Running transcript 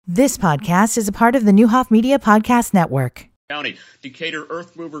This podcast is a part of the Newhoff Media Podcast Network. County. Decatur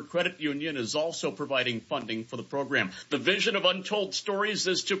Earth Mover Credit Union is also providing funding for the program. The vision of Untold Stories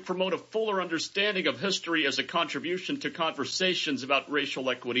is to promote a fuller understanding of history as a contribution to conversations about racial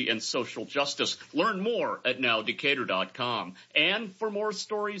equity and social justice. Learn more at nowdecatur.com. And for more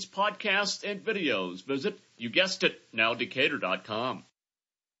stories, podcasts, and videos, visit, you guessed it, nowdecatur.com.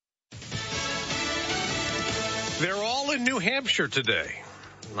 They're all in New Hampshire today.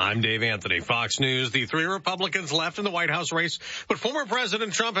 I'm Dave Anthony, Fox News. The three Republicans left in the White House race, but former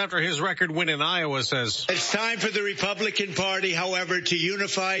President Trump, after his record win in Iowa, says it's time for the Republican Party, however, to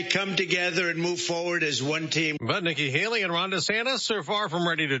unify, come together, and move forward as one team. But Nikki Haley and Ron DeSantis are far from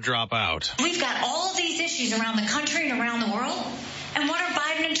ready to drop out. We've got all of these issues around the country and around the world, and what are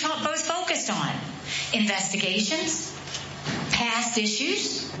Biden and Trump both focused on? Investigations, past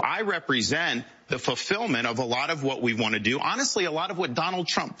issues. I represent the fulfillment of a lot of what we want to do. Honestly, a lot of what Donald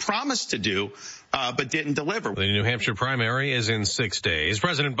Trump promised to do, but didn't deliver. The New Hampshire primary is in 6 days.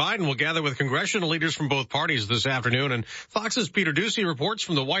 President Biden will gather with congressional leaders from both parties this afternoon, and Fox's Peter Ducey reports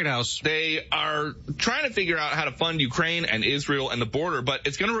from the White House. They are trying to figure out how to fund Ukraine and Israel and the border, but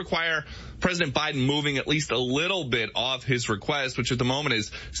it's going to require President Biden moving at least a little bit off his request, which at the moment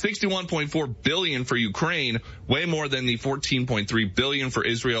is $61.4 billion for Ukraine, way more than the $14.3 billion for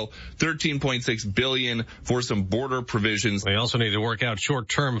Israel, $13.6 billion for some border provisions. They also need to work out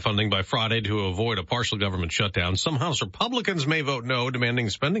short-term funding by Friday to avoid a partial government shutdown. Some House Republicans may vote no, demanding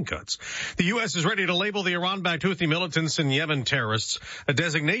spending cuts. The U.S. is ready to label the Iran-backed Houthi militants in Yemen terrorists, a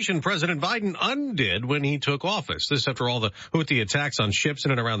designation President Biden undid when he took office. This after all the Houthi attacks on ships in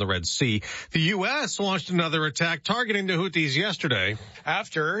and around the Red Sea. The U.S. launched another attack targeting the Houthis yesterday,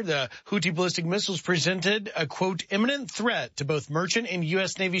 after the Houthi ballistic missiles presented a, quote, imminent threat to both merchant and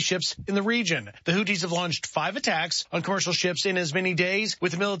U.S. Navy ships in the region. The Houthis have launched 5 attacks on commercial ships in as many days,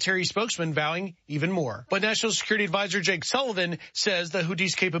 with the military spokesman vowing even more. But National Security Advisor Jake Sullivan says the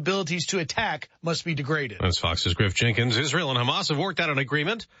Houthis' capabilities to attack must be degraded. That's Fox's Griff Jenkins. Israel and Hamas have worked out an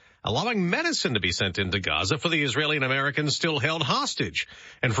agreement allowing medicine to be sent into Gaza for the Israeli and Americans still held hostage.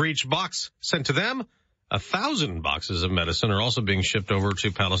 And for each box sent to them, 1,000 boxes of medicine are also being shipped over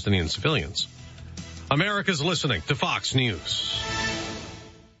to Palestinian civilians. America's listening to Fox News.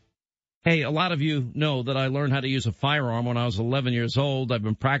 Hey, a lot of you know that I learned how to use a firearm when I was 11 years old. I've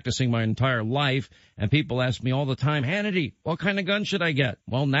been practicing my entire life, and people ask me all the time, Hannity, what kind of gun should I get?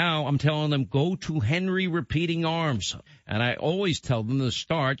 Well, now I'm telling them, go to Henry Repeating Arms. And I always tell them to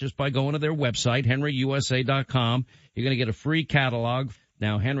start just by going to their website, henryusa.com. You're going to get a free catalog.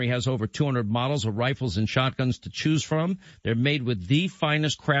 Now, Henry has over 200 models of rifles and shotguns to choose from. They're made with the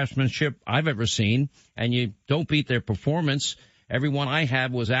finest craftsmanship I've ever seen, and you don't beat their performance. Every one I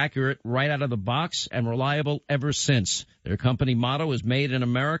have was accurate right out of the box and reliable ever since. Their company motto is made in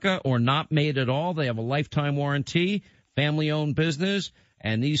America or not made at all. They have a lifetime warranty, family-owned business,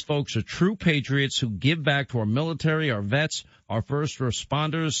 and these folks are true patriots who give back to our military, our vets, our first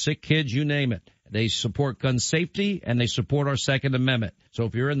responders, sick kids, you name it. They support gun safety, and they support our Second Amendment. So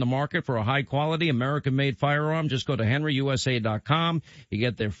if you're in the market for a high-quality, American-made firearm, just go to henryusa.com. You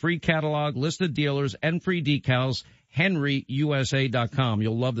get their free catalog, list of dealers, and free decals, henryusa.com.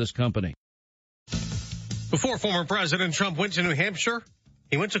 You'll love this company. Before former President Trump went to New Hampshire,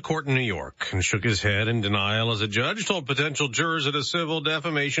 he went to court in New York and shook his head in denial as a judge told potential jurors at a civil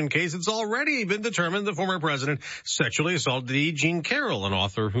defamation case it's already been determined the former president sexually assaulted E. Jean Carroll, an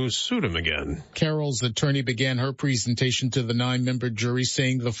author who sued him again. Carroll's attorney began her presentation to the 9-member jury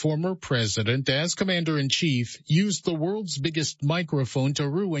saying the former president, as commander-in-chief, used the world's biggest microphone to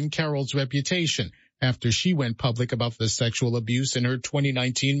ruin Carroll's reputation after she went public about the sexual abuse in her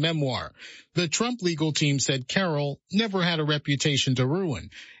 2019 memoir. The Trump legal team said Carroll never had a reputation to ruin,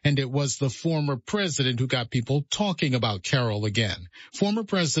 and it was the former president who got people talking about Carroll again. Former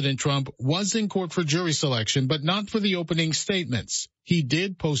President Trump was in court for jury selection, but not for the opening statements. He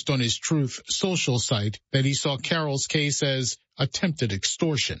did post on his Truth Social site that he saw Carroll's case as attempted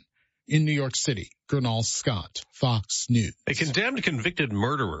extortion. In New York City, Gernal Scott, Fox News. A condemned convicted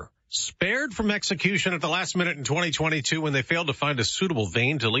murderer spared from execution at the last minute in 2022 when they failed to find a suitable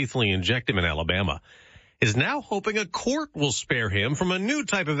vein to lethally inject him in Alabama, is now hoping a court will spare him from a new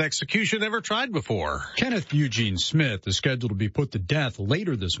type of execution never tried before. Kenneth Eugene Smith is scheduled to be put to death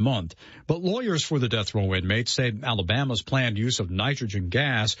later this month, but lawyers for the death row inmate say Alabama's planned use of nitrogen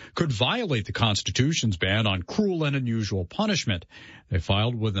gas could violate the Constitution's ban on cruel and unusual punishment. They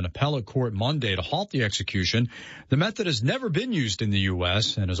filed with an appellate court Monday to halt the execution. The method has never been used in the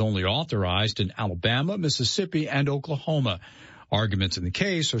U.S. and is only authorized in Alabama, Mississippi, and Oklahoma. Arguments in the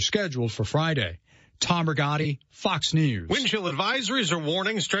case are scheduled for Friday. Tom Rigotti, Fox News. Wind chill advisories or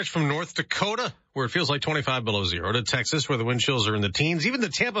warnings stretch from North Dakota, where it feels like 25 below zero, to Texas, where the wind chills are in the teens, even to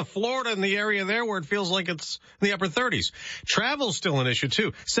Tampa, Florida, in the area there where it feels like it's in the upper 30s. Travel's still an issue,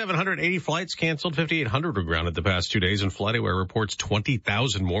 too. 780 flights canceled, 5,800 were grounded the past 2 days, and FlightAware reports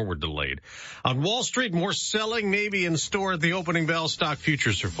 20,000 more were delayed. On Wall Street, more selling maybe in store at the opening bell. Stock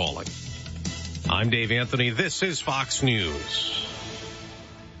futures are falling. I'm Dave Anthony. This is Fox News.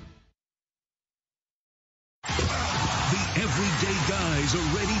 The everyday guys are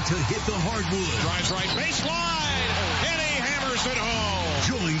ready to hit the hardwood. Drives right baseline, and he hammers it home.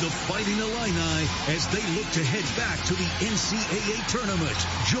 Join the Fighting Illini as they look to head back to the NCAA tournament.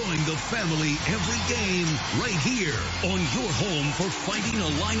 Join the family every game right here on your home for Fighting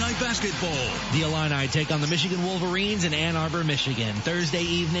Illini basketball. The Illini take on the Michigan Wolverines in Ann Arbor, Michigan, Thursday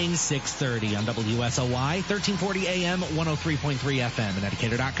evening, 6:30 on WSOY, 1340 AM, 103.3 FM, and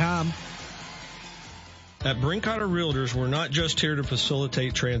Educator.com. At Brinkotter Realtors, we're not just here to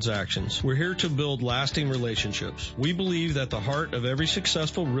facilitate transactions. We're here to build lasting relationships. We believe that the heart of every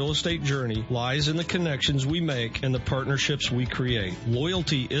successful real estate journey lies in the connections we make and the partnerships we create.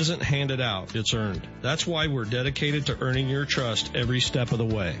 Loyalty isn't handed out, it's earned. That's why we're dedicated to earning your trust every step of the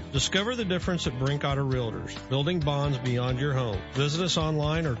way. Discover the difference at Brinkotter Realtors, building bonds beyond your home. Visit us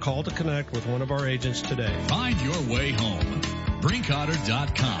online or call to connect with one of our agents today. Find your way home.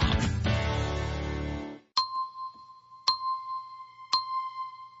 Brinkotter.com.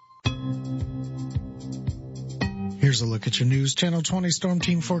 Here's a look at your News Channel 20 Storm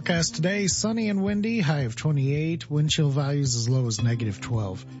Team forecast today. Sunny and windy, high of 28. Wind chill values as low as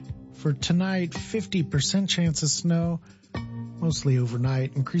 -12. For tonight, 50% chance of snow, mostly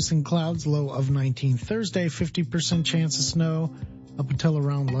overnight. Increasing clouds, low of 19. Thursday, 50% chance of snow up until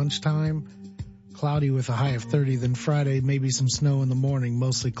around lunchtime. Cloudy with a high of 30. Then Friday, maybe some snow in the morning,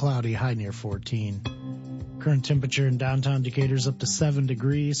 mostly cloudy, high near 14. Current temperature in downtown Decatur is up to 7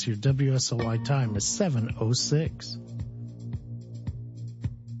 degrees. Your WSOY time is 7:06.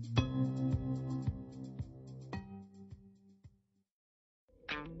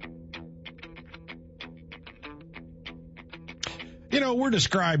 You know, we're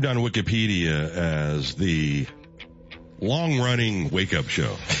described on Wikipedia as the long-running wake-up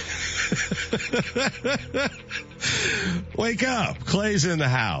show. Wake up. Clay's in the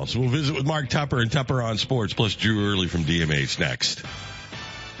house. We'll visit with Mark Tupper and Tupper on Sports, plus Drew Early from DMH next.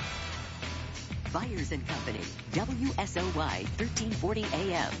 Byers and Company, WSOY 1340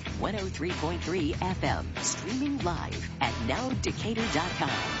 AM, 103.3 FM, streaming live at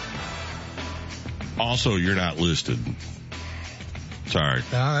nowdecatur.com. Also, you're not listed. Sorry.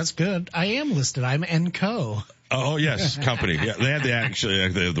 Oh, that's good. I am listed. I'm NCO. Oh, yes, company. Yeah, they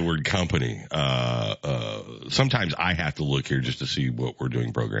have the word company. Sometimes I have to look here just to see what we're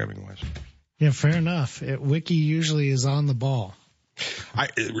doing programming-wise. Yeah, fair enough. Wiki usually is on the ball.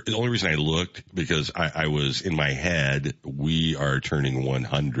 The only reason I looked, because I was in my head, we are turning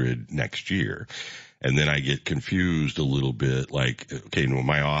 100 next year. And then I get confused a little bit, like, okay, am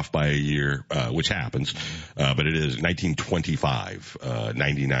I off by a year? Which happens. But it is 1925,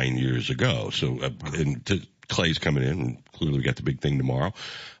 99 years ago. So, Clay's coming in, and clearly we got the big thing tomorrow.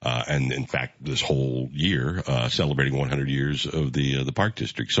 And in fact, this whole year, celebrating 100 years of the Park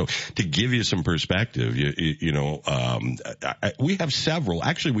District. So to give you some perspective, we have several,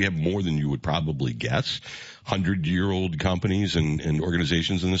 actually we have more than you would probably guess, 100-year-old companies and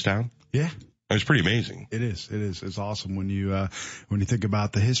organizations in this town. Yeah. It's pretty amazing. It is. It's awesome when you think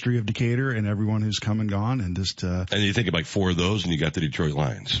about the history of Decatur and everyone who's come and gone, and just, and you think of like 4 of those and you got the Detroit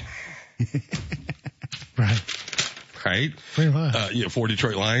Lions. Right. Pretty much. 4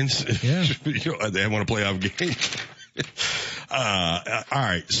 Detroit Lions. Yeah. They want to play off game. All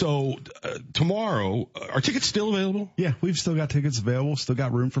right. So, tomorrow, are tickets still available? Yeah, we've still got tickets available. Still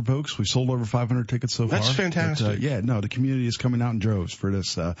got room for folks. We sold over 500 tickets so far. That's fantastic. But, the community is coming out in droves for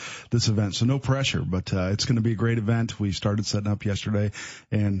this event. So no pressure, but, it's going to be a great event. We started setting up yesterday,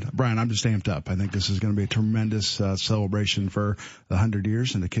 and Brian, I'm just amped up. I think this is going to be a tremendous, celebration for the 100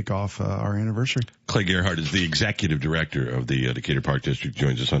 years and to kick off, our anniversary. Clay Gerhardt is the executive director of the Decatur Park District,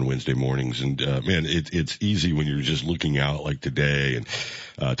 joins us on Wednesday mornings. And, man, it's easy when you're just looking out like today. And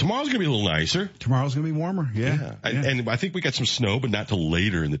tomorrow's going to be a little nicer. Tomorrow's going to be warmer. Yeah. And I think we got some snow, but not till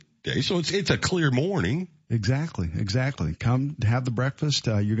later in the day. So it's a clear morning. Exactly. Come have the breakfast.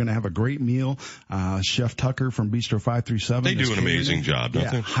 You're going to have a great meal. Chef Tucker from Bistro 537. They do an amazing job,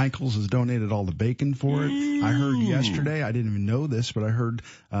 don't they? Heinkel's has donated all the bacon for it. I heard yesterday, I didn't even know this, but I heard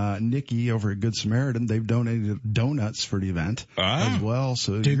Nikki over at Good Samaritan, they've donated donuts for the event as well.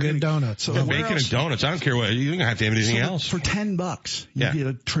 So do good donuts. So bacon and donuts. I don't care what. You don't have to have anything else. For $10, you get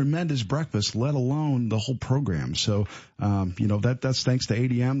a tremendous breakfast, let alone the whole program. So, that's thanks to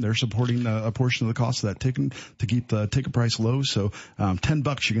ADM. They're supporting a portion of the cost of that ticket to keep the ticket price low. So,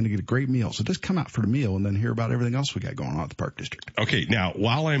 $10, you're going to get a great meal. So just come out for the meal and then hear about everything else we got going on at the Park District. Okay. Now,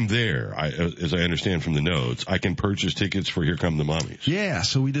 while I'm there, as I understand from the notes, I can purchase tickets for Here Come the Mummies. Yeah.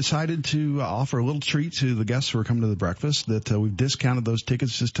 So we decided to offer a little treat to the guests who are coming to the breakfast that we've discounted those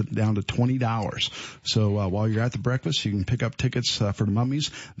tickets down to $20. So, while you're at the breakfast, you can pick up tickets for the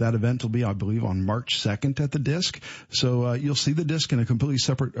Mummies. That event will be, I believe, on March 2nd at the Disc. So, you'll see the Disc in a completely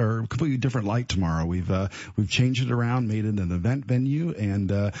separate or completely different light tomorrow. We've changed it around, made it an event venue, and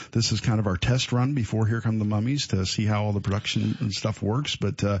this is kind of our test run before Here Come the Mummies to see how all the production and stuff works.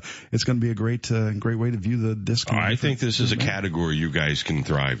 But it's going to be a great way to view the Disc. I think this is a category you guys can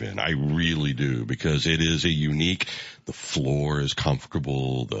thrive in. I really do, because it is a unique. The floor is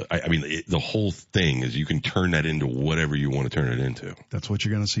comfortable. The whole thing is you can turn that into whatever you want to turn it into. That's what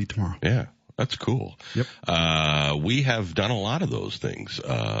you're going to see tomorrow. Yeah. That's cool. Yep. We have done a lot of those things,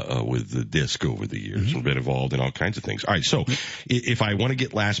 with the Disc over the years and been involved in all kinds of things. All right. So if I want to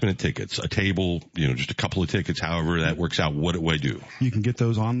get last minute tickets, a table, just a couple of tickets, however that works out, what do I do? You can get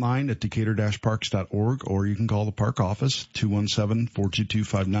those online at decatur-parks.org, or you can call the park office,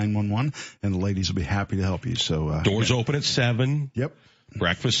 217-422-5911, and the ladies will be happy to help you. So, doors open at 7. Yep.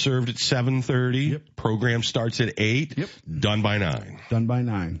 Breakfast served at 7:30. Yep. Program starts at 8. Yep. Done by 9. Done by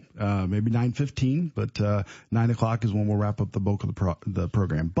 9. Maybe 9:15, but 9 o'clock is when we'll wrap up the bulk of the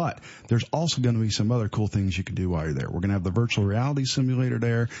program. But there's also going to be some other cool things you can do while you're there. We're going to have the virtual reality simulator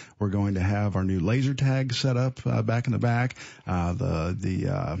there. We're going to have our new laser tag set up back in the back.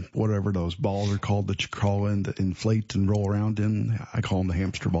 The whatever those balls are called that you crawl in to inflate and roll around in. I call them the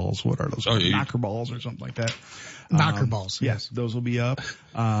hamster balls. What are those? Knocker balls or something like that. Knocker balls. Yes, those will be up.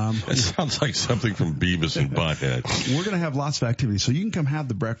 That sounds like something from Beavis and Butthead. We're going to have lots of activities. So you can come have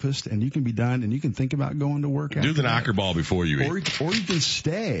the breakfast and you can be done and you can think about going to work. Do the knocker ball before you eat. Or you can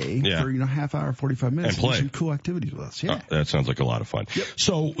stay for, half hour, 45 minutes and play some cool activities with us. Yeah. That sounds like a lot of fun. Yep.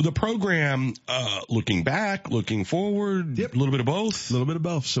 So the program, looking back, looking forward, a little bit of both. A little bit of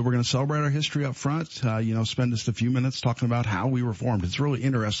both. So we're going to celebrate our history up front, spend just a few minutes talking about how we were formed. It's really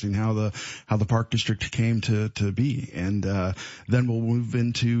interesting how the Park District came to be. And, then we'll move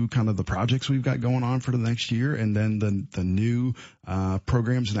into kind of the projects we've got going on for the next year, and then the new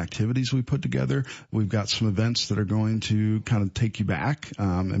programs and activities we put together. We've got some events that are going to kind of take you back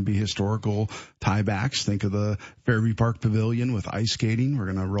and be historical tiebacks. Think of the Fairview Park Pavilion with ice skating. We're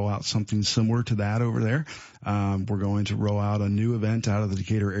going to roll out something similar to that over there. We're going to roll out a new event out of the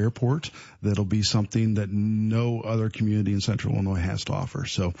Decatur Airport that'll be something that no other community in Central Illinois has to offer.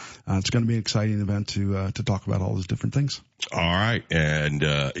 So it's going to be an exciting event to talk about all those different things. All right. And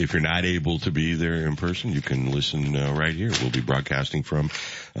if you're not able to be there in person, you can listen right here. We'll be broadcasting from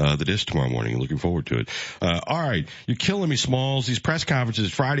the Disc tomorrow morning. Looking forward to it. All right. You're killing me, Smalls. These press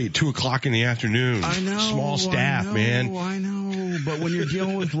conferences Friday at 2 o'clock in the afternoon. I know. Small staff, man. I know. But when you're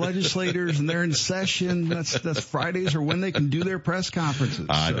dealing with legislators and they're in session, that's Fridays are when they can do their press conferences.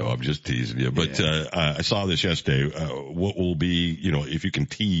 I know. I'm just teasing you. But I saw this yesterday. What will be, if you can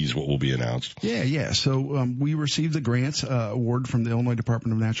tease what will be announced. Yeah. So we received the grant award from the Illinois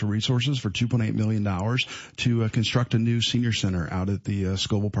Department of Natural Resources for $2.8 million to construct a new senior center out at the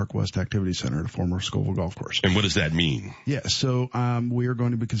Scoville Park West Activity Center, the former Scoville Golf Course. And what does that mean? Yeah, so we are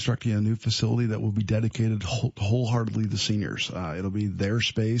going to be constructing a new facility that will be dedicated wholeheartedly to seniors. It'll be their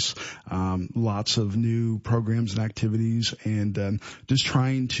space, lots of new programs and activities, and just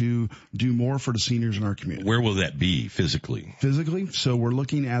trying to do more for the seniors in our community. Where will that be physically? So we're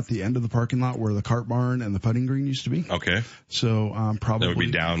looking at the end of the parking lot where the cart barn and the putting green used to be. Okay. So probably that would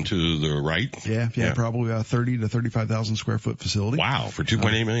be down to the right. Yeah. Probably a 30 to 35,000 square foot facility. Wow, for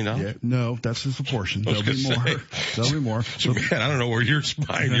 $2.8 million. Yeah, no, that's just a portion. There'll be more. There'll be more. So, man, I don't know where you're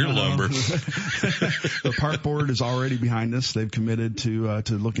buying your lumber. The park board is already behind us. They've committed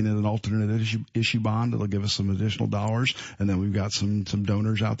to looking at an alternate issue bond that'll give us some additional dollars. And then we've got some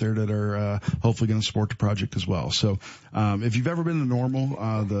donors out there that are hopefully going to support the project as well. So if you've ever been to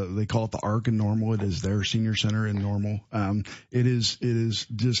Normal, they call it the Arc in Normal. It is their senior center in Normal. It is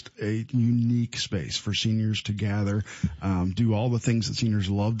just a unique space for seniors to gather, do all the things that seniors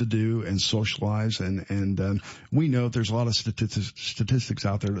love to do, and socialize. And we know there's a lot of statistics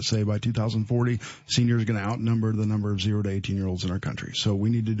out there that say by 2040, seniors are going to outnumber the number of 0 to 18-year-olds in our country. So we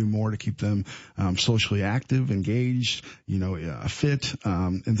need to do more to keep them socially active, engaged, fit,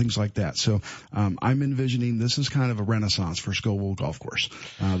 and things like that. So I'm envisioning this is kind of a renaissance for Scoville Golf Course.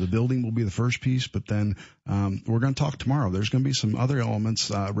 The building will be the first piece, but then we're going to talk tomorrow. There's going to be some other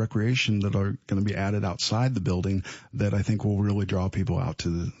elements, recreation, that are going to be added outside the building that I think will really draw people out to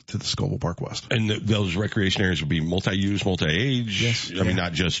the Scoville Park West. And those recreation areas will be multi-use, multi-age. Yes. I mean,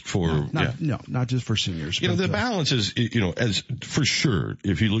 not just for not just for seniors. But the balance is, as for sure,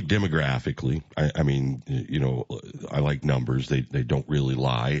 if you look demographically, I mean, I like numbers. They don't really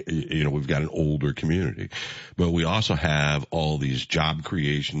lie. We've got an older community, but we also have all these job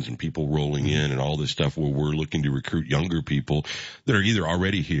creations and people rolling in and all this stuff where we're looking to recruit younger people that are either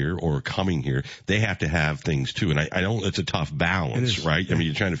already here or coming here. They have to have things too. And I don't, it's a tough balance, right? I mean,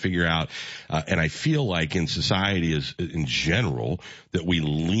 you're trying to figure out, and I feel like in society in general that we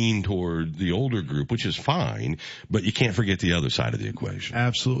lean toward the older group, which is fine, but you can't forget the other side of the equation.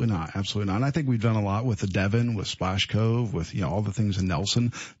 Absolutely not. Absolutely not. And I think we've done a lot with the Devon, with Splash Cove, with, all the things in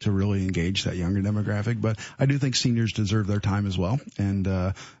Nelson to really engage that younger demographic. But I do think seniors deserve their time as well. And,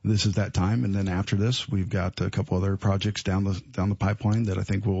 this is that time. And then after this, we've got a couple other projects down the pipeline that I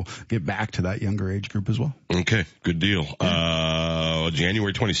think will get back to that younger age group as well. Okay. Good deal.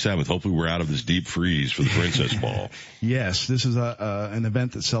 January 27th. Hopefully we're out of this deep freeze for the Princess Ball. Yes. This is an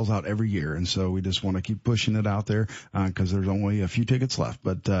event that sells out every year. And so we just want to keep pushing it out there, cause there's only a few tickets left.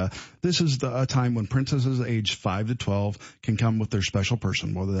 But, this is a time when princesses aged 5 to 12 can come with their special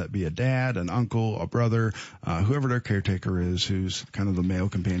person, whether that be a dad, an uncle, a brother, whoever their caretaker is, who's kind of the male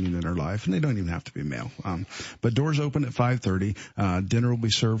companion in their life. And they don't even have to be male. But doors open at 5:30. Dinner will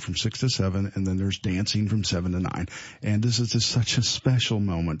be served from 6 to 7, and then there's dancing from 7 to 9. And this is just such a special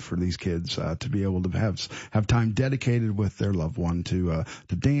moment for these kids, to be able to have time dedicated with their loved one to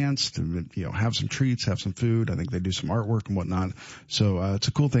dance, to, have some treats, have some food. I think they do some artwork and whatnot. So, it's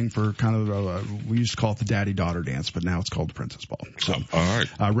a cool thing for kind of, we used to call it the daddy-daughter dance, but now it's called the Princess Ball. So, all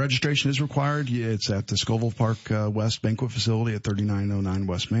right. Registration is required. It's at the Scoville Park, West Banquet Facility at 3909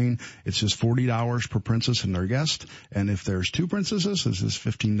 West Main. It's just $40 per princess and their guest. And if there's 2 princesses, this is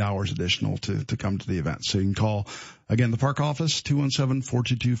 $15 additional to come to the event. So you can call, again, the park office,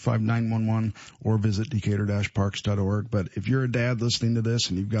 217-422-5911, or visit decatur-parks.org. But if you're a dad listening to this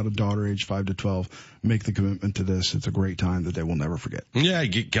and you've got a daughter aged 5 to 12, make the commitment to this. It's a great time that they will never forget. Yeah,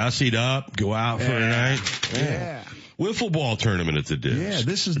 get gussied up, go out for a night. Yeah. Wiffle ball tournament at the Dips. Yeah,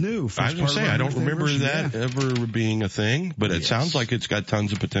 this is new. I was going to say, I don't remember that ever being a thing, but it sounds like it's got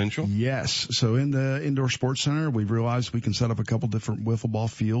tons of potential. Yes. So in the indoor sports center, we've realized we can set up a couple different wiffle ball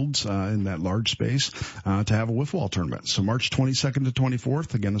fields, in that large space, to have a wiffle ball tournament. So March 22nd to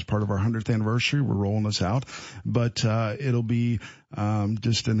 24th, again, as part of our 100th anniversary, we're rolling this out, but, it'll be,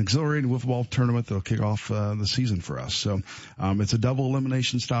 just an exhilarating wiffle ball tournament that'll kick off, the season for us. So, it's a double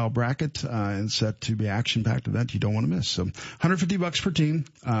elimination style bracket, and set to be action-packed event you don't want to miss. So $150 per team.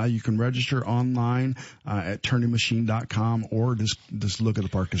 You can register online, at turningmachine.com, or just look at the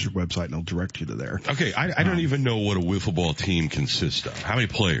Parkers website and it'll direct you to there. Okay. I don't even know what a wiffle ball team consists of. How many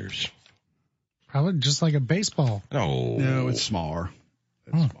players? Probably just like a baseball. No, it's smaller.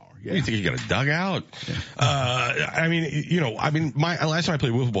 It's smaller. Yeah. You think you got a dugout? Yeah. My last time I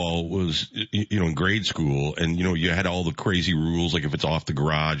played wiffle ball was, in grade school, and, you had all the crazy rules, like if it's off the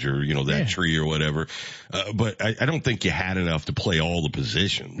garage or, that tree or whatever. But I don't think you had enough to play all the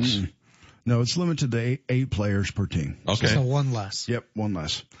positions. No, it's limited to 8 players per team. Okay. So one less. Yep, one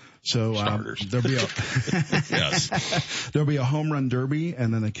less. So, there'll be there'll be a home run derby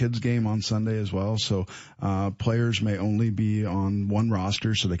and then a kids game on Sunday as well. So, players may only be on one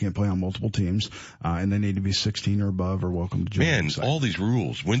roster, so they can't play on multiple teams. And they need to be 16 or above or welcome to join. Man, all these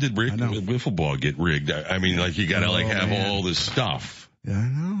rules. When did wiffle ball get rigged? I mean, like you gotta have all this stuff. Yeah, I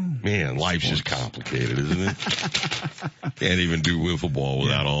know. Man, life's just complicated, isn't it? Can't even do wiffle ball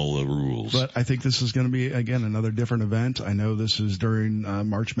without all the rules. But I think this is going to be, again, another different event. I know this is during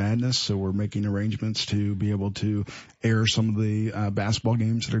March Madness, so we're making arrangements to be able to air some of the basketball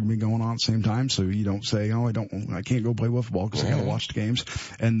games that are going to be going on at the same time. So you don't say, oh, I can't go play wiffle ball because I got to watch the games.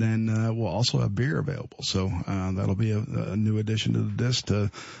 And then we'll also have beer available. So that'll be a new addition to the disc to,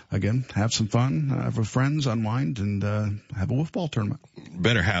 again, have some fun, have with friends, unwind, and have a wiffle ball tournament.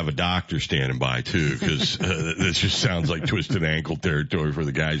 Better have a doctor standing by too, because this just sounds like twisted ankle territory for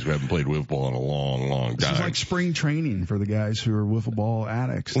the guys who haven't played wiffle ball in a long, long time. This is like spring training for the guys who are wiffle ball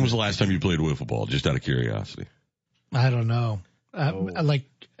addicts. When was the last time you played wiffle ball? Just out of curiosity. I don't know. Like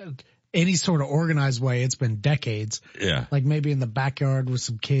any sort of organized way, it's been decades. Yeah. Like maybe in the backyard with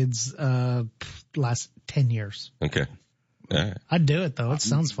some kids, last 10 years. Okay. Yeah. I'd do it though. It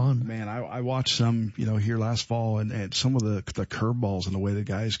sounds fun. Man, I watched some, here last fall and some of the curveballs and the way the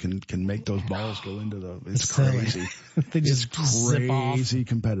guys can make those balls go into it's crazy. They just zip off. Crazy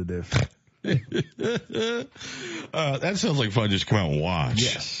competitive. That sounds like fun. Just come out and watch.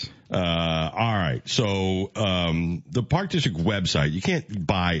 Yes. All right. So, the Park District website, you can't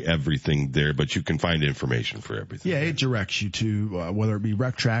buy everything there, but you can find information for everything. Yeah, it directs you to, whether it be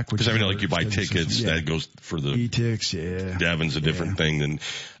Rec Track, which because like you buy tickets, that goes for the E-Tix, yeah. Devon's a different thing than,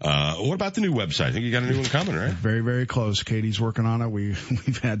 what about the new website? I think you got a new one coming, right? Very, very close. Katie's working on it.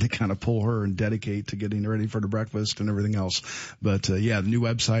 We've had to kind of pull her and dedicate to getting ready for the breakfast and everything else. But, the new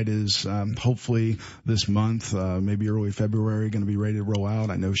website is, hopefully this month, maybe early February, going to be ready to roll out.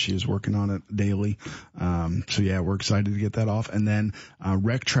 I know she is working on it daily. We're excited to get that off. And then,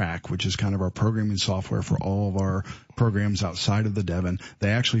 Rec Track, which is kind of our programming software for all of our programs outside of the Devon.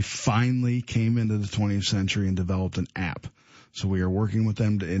 They actually finally came into the 20th century and developed an app. So we are working with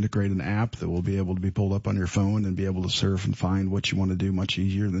them to integrate an app that will be able to be pulled up on your phone and be able to surf and find what you want to do much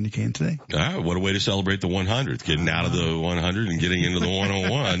easier than you can today. What a way to celebrate the 100th, getting out of the 100 and getting into the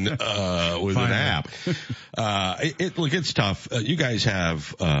 101 with an app. It's tough. You guys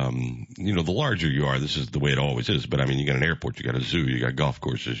have, the larger you are, this is the way it always is. But I mean, you got an airport, you got a zoo, you got golf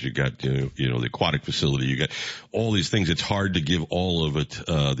courses, you got, the aquatic facility, you got all these things. It's hard to give all of it,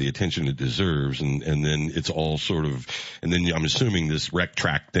 the attention it deserves. And then it's all sort of, and then I'm assuming this Rec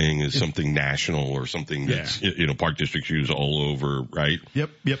Track thing is something national or something that's, Park Districts use all over, right? Yep.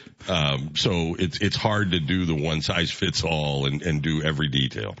 So it's hard to do the one size fits all and do every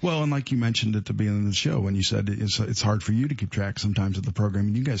detail. Well, and like you mentioned at the beginning of the show when you said it's hard for you to keep track sometimes of the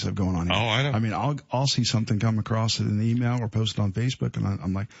programming you guys have going on here. Oh, I know. I mean, I'll see something come across in an email or posted on Facebook and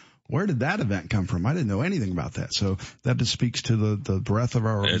I'm like, where did that event come from? I didn't know anything about that. So that just speaks to the breadth of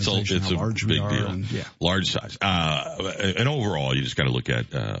our organization, it's how a large big we are. deal. And, large size. And overall, you just got to look at,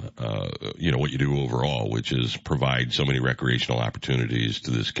 what you do overall, which is provide so many recreational opportunities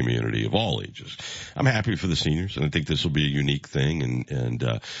to this community of all ages. I'm happy for the seniors, and I think this will be a unique thing. And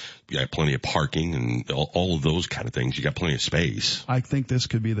you got plenty of parking and all of those kind of things. You got plenty of space. I think this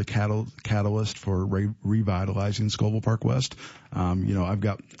could be the catalyst for revitalizing Scoville Park West. I've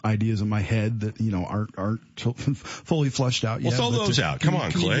got ideas in my head that, aren't fully fleshed out yet. Well, throw those out. Come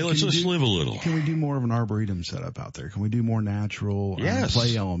on, Clay. Let's just live a little. Can we do more of an arboretum setup out there? Can we do more natural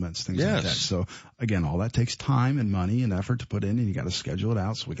play elements, things like that? So again, all that takes time and money and effort to put in, and you got to schedule it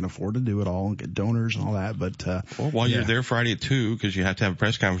out so we can afford to do it all and get donors and all that. But, while you're there Friday at 2, because you have to have a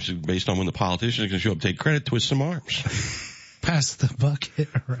press conference based on when the politicians are going to show up, take credit, twist some arms. Pass the bucket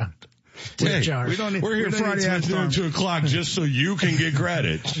around. Hey, we're here Friday afternoon at 2 o'clock just so you can get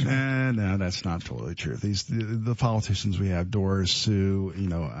credit. No, that's not totally true. The politicians we have, Doris, Sue,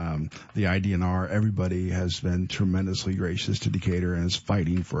 the IDNR, everybody has been tremendously gracious to Decatur and is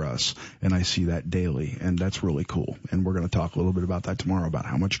fighting for us. And I see that daily, and that's really cool. And we're going to talk a little bit about that tomorrow, about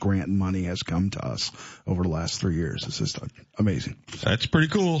how much grant money has come to us over the last 3 years. It's just amazing. That's pretty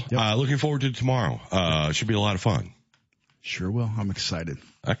cool. Yep. Looking forward to tomorrow. Should be a lot of fun. Sure will. I'm excited.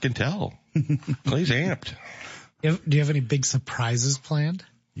 I can tell. Clay's amped. Do you have any big surprises planned?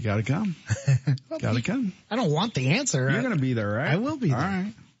 You gotta come. Gotta come. I don't want the answer. You're gonna be there, right? I will be there. All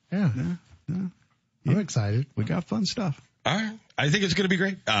right. Yeah. I'm excited. We got fun stuff. All right. I think it's going to be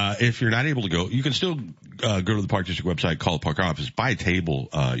great. If you're not able to go, you can still go to the Park District website, call the park office, buy a table.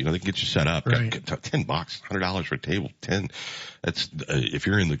 They can get you set up. Right. $10, $100 for a table. That's if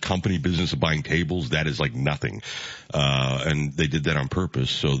you're in the company business of buying tables, that is like nothing. And they did that on purpose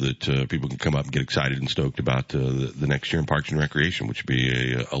so that people can come up and get excited and stoked about the next year in Parks and Recreation, which would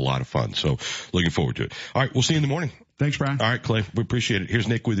be a lot of fun. So looking forward to it. All right, we'll see you in the morning. Thanks, Brian. All right, Clay, we appreciate it. Here's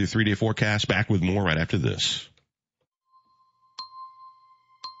Nick with your 3-day forecast. Back with more right after this.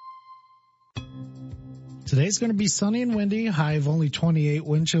 Today's going to be sunny and windy, high of only 28.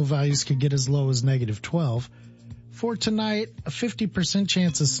 Wind chill values could get as low as negative 12. For tonight, a 50%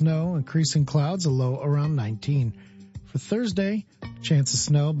 chance of snow, increasing clouds, a low around 19. For Thursday, chance of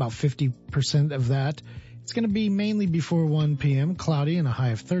snow, about 50% of that. It's going to be mainly before 1 p.m., cloudy and a high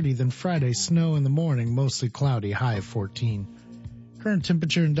of 30. Then Friday, snow in the morning, mostly cloudy, high of 14. Current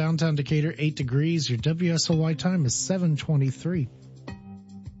temperature in downtown Decatur, 8 degrees. Your WSOY time is 7:23.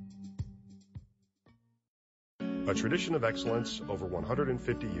 A tradition of excellence over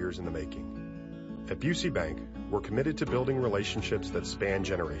 150 years in the making. At Busey Bank, we're committed to building relationships that span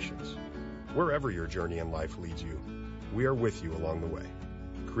generations. Wherever your journey in life leads you, we are with you along the way,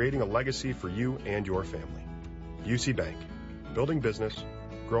 creating a legacy for you and your family. Busey Bank, building business,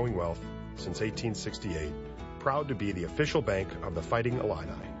 growing wealth since 1868, proud to be the official bank of the Fighting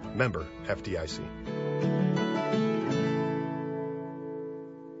Illini, member FDIC.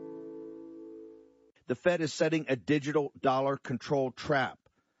 The Fed is setting a digital dollar control trap.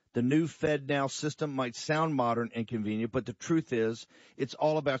 The new FedNow system might sound modern and convenient, but the truth is it's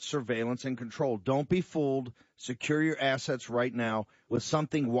all about surveillance and control. Don't be fooled. Secure your assets right now with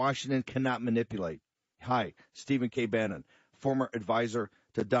something Washington cannot manipulate. Hi, Stephen K. Bannon, former advisor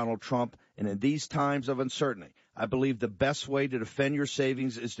to Donald Trump. And in these times of uncertainty, I believe the best way to defend your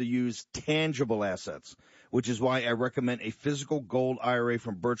savings is to use tangible assets, which is why I recommend a physical gold IRA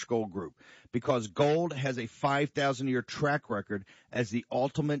from Birch Gold Group, because gold has a 5,000-year track record as the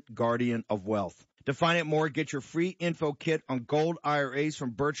ultimate guardian of wealth. To find out more, get your free info kit on gold IRAs from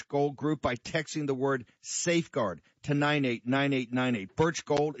Birch Gold Group by texting the word safeguard to 989898. Birch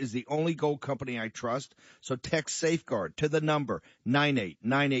Gold is the only gold company I trust, so text safeguard to the number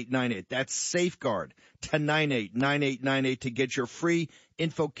 989898. That's safeguard to 989898 to get your free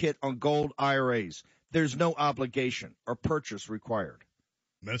info kit on gold IRAs. There's no obligation or purchase required.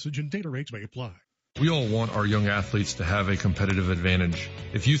 Message and data rates may apply. We all want our young athletes to have a competitive advantage.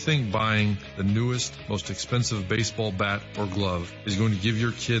 If you think buying the newest, most expensive baseball bat or glove is going to give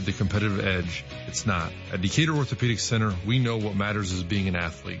your kid the competitive edge, it's not. At Decatur Orthopedic Center, we know what matters is being an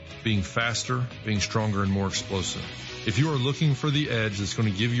athlete, being faster, being stronger, and more explosive. If you are looking for the edge that's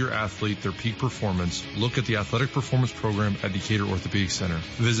going to give your athlete their peak performance, look at the Athletic Performance Program at Decatur Orthopedic Center.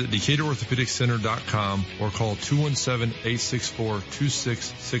 Visit DecaturOrthopedicCenter.com or call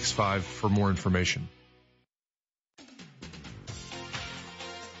 217-864-2665 for more information.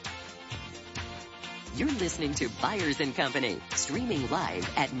 You're listening to Byers and Company, streaming live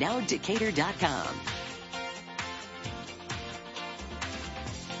at NowDecatur.com.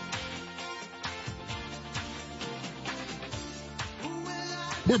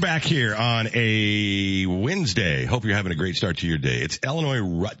 We're back here on a Wednesday. Hope you're having a great start to your day. It's Illinois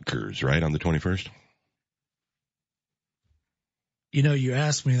Rutgers, right, on the 21st? You know, you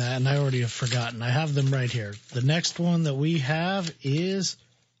asked me that, and I already have forgotten. I have them right here. The next one that we have is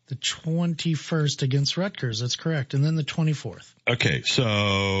the 21st against Rutgers. That's correct. And then the 24th. Okay,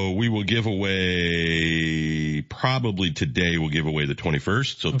 so we will give away, probably today we'll give away the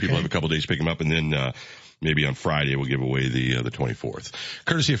 21st. So people have a couple days to pick them up, and then maybe on Friday we'll give away the 24th.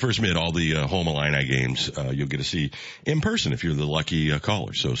 Courtesy of First Mid, all the home Illini games you'll get to see in person if you're the lucky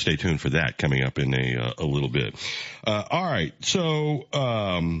caller. So stay tuned for that coming up in a little bit. All right, so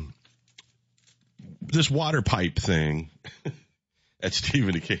this water pipe thing at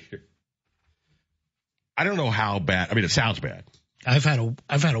Stephen Decatur. I don't know how bad. I mean, it sounds bad. I've had a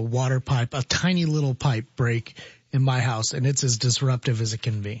water pipe, a tiny little pipe break in my house, and it's as disruptive as it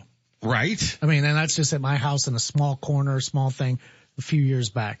can be. Right. I mean, and that's just at my house in a small corner, small thing a few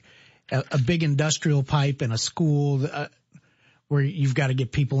years back. A big industrial pipe in a school where you've got to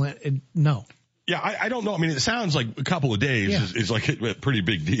get people in. No. Yeah, I don't know. I mean, it sounds like a couple of days is like a pretty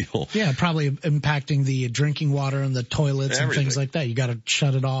big deal. Yeah, probably impacting the drinking water and the toilets and things like that. You got to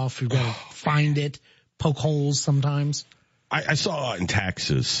shut it off. You've got to find it, poke holes sometimes. I saw in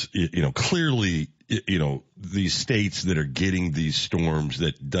Texas, clearly, these states that are getting these storms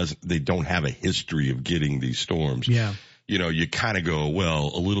they don't have a history of getting these storms. Yeah. You kind of go,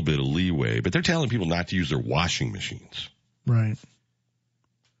 well, a little bit of leeway, but they're telling people not to use their washing machines. Right.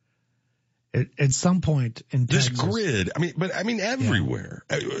 At some point in this Texas, grid, everywhere.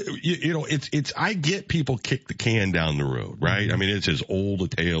 Yeah. I get people kick the can down the road, right? Mm-hmm. I mean, it's as old a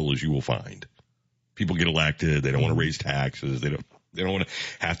tale as you will find. People get elected. They don't want to raise taxes. They don't want to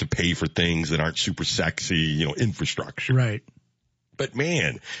have to pay for things that aren't super sexy, infrastructure. Right. But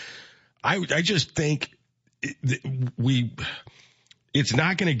man, I just think it's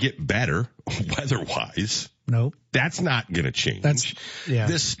not going to get better weather-wise. Nope. That's not going to change.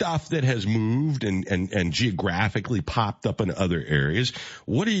 This stuff that has moved and geographically popped up in other areas,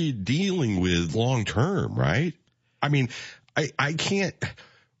 what are you dealing with long term, right? I mean, I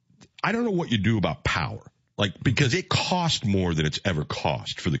don't know what you do about power, because it costs more than it's ever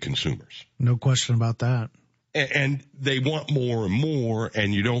cost for the consumers. No question about that. And they want more and more,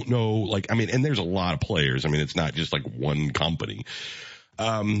 and you don't know, and there's a lot of players. I mean, it's not just one company.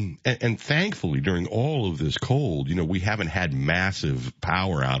 And thankfully, during all of this cold, we haven't had massive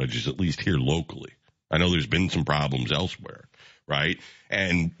power outages, at least here locally. I know there's been some problems elsewhere, right?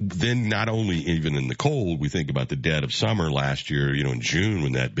 And then not only even in the cold, we think about the dead of summer last year, in June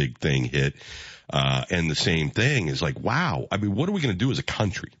when that big thing hit. And the same thing is wow. I mean, what are we going to do as a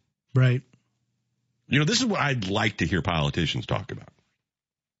country? Right. This is what I'd like to hear politicians talk about.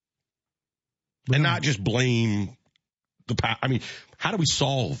 And not just blame how do we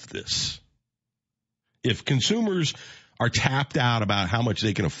solve this? If consumers are tapped out about how much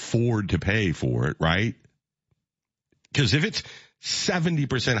they can afford to pay for it, right? Because if it's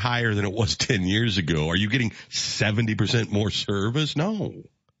 70% higher than it was 10 years ago, are you getting 70% more service? No.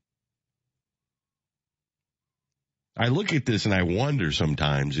 I look at this and I wonder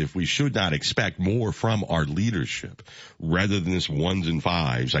sometimes if we should not expect more from our leadership rather than this ones and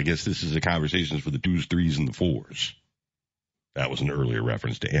fives. I guess this is the conversations for the 2s, 3s, and the 4s. That was an earlier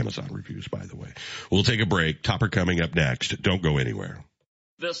reference to Amazon reviews, by the way. We'll take a break. Topper coming up next. Don't go anywhere.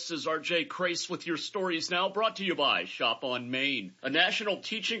 This is R.J. Crace with your stories now, brought to you by Shop on Main. A national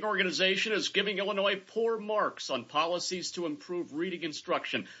teaching organization is giving Illinois poor marks on policies to improve reading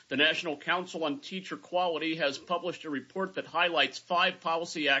instruction. The National Council on Teacher Quality has published a report that highlights 5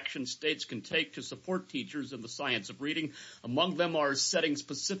 policy actions states can take to support teachers in the science of reading. Among them are setting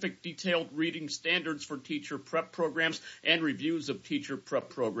specific detailed reading standards for teacher prep programs and reviews of teacher prep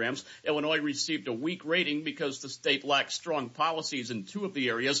programs. Illinois received a weak rating because the state lacks strong policies in 2 of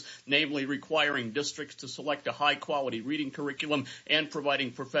the areas, namely requiring districts to select a high-quality reading curriculum and providing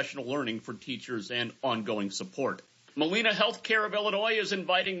professional learning for teachers and ongoing support. Molina Healthcare of Illinois is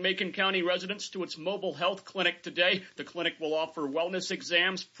inviting Macon County residents to its mobile health clinic today. The clinic will offer wellness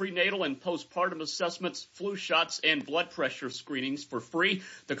exams, prenatal and postpartum assessments, flu shots, and blood pressure screenings for free.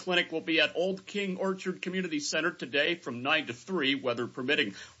 The clinic will be at Old King Orchard Community Center today from 9 to 3, weather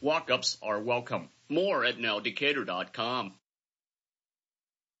permitting. Walk-ups are welcome. More at nowdecatur.com.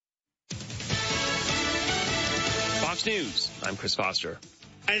 Fox News, I'm Chris Foster.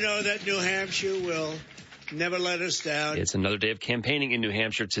 I know that New Hampshire will never let us down. It's another day of campaigning in New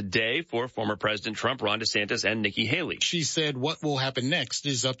Hampshire today for former President Trump, Ron DeSantis, and Nikki Haley. She said what will happen next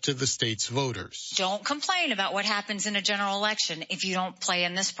is up to the state's voters. Don't complain about what happens in a general election if you don't play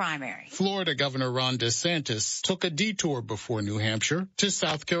in this primary. Florida Governor Ron DeSantis took a detour before New Hampshire to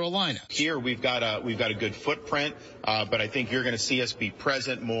South Carolina. Here we've got a good footprint, but I think you're going to see us be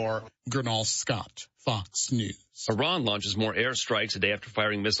present more. Gernal Scott, Fox News. Iran launches more airstrikes a day after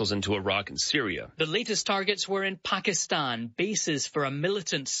firing missiles into Iraq and Syria. The latest targets were in Pakistan, bases for a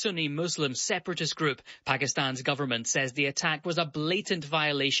militant Sunni Muslim separatist group. Pakistan's government says the attack was a blatant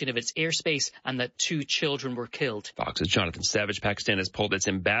violation of its airspace and that 2 children were killed. Fox's Jonathan Savage. Pakistan has pulled its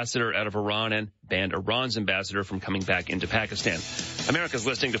ambassador out of Iran and banned Iran's ambassador from coming back into Pakistan. America's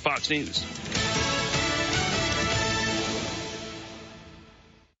listening to Fox News.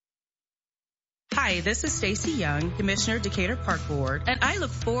 Hi, this is Stacey Young, Commissioner, Decatur Park Board, and I look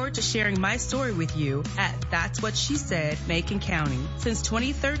forward to sharing my story with you at That's What She Said, Macon County. Since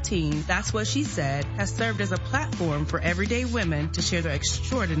 2013, That's What She Said has served as a platform for everyday women to share their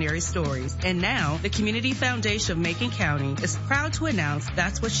extraordinary stories. And now, the Community Foundation of Macon County is proud to announce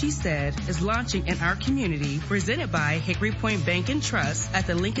That's What She Said is launching in our community, presented by Hickory Point Bank and Trust at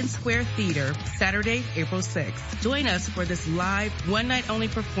the Lincoln Square Theater, Saturday, April 6th. Join us for this live, one-night-only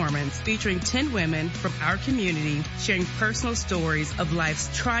performance featuring 10 women from our community sharing personal stories of life's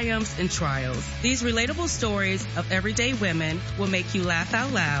triumphs and trials. These relatable stories of everyday women will make you laugh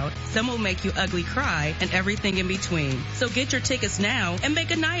out loud, some will make you ugly cry, and everything in between. So get your tickets now and make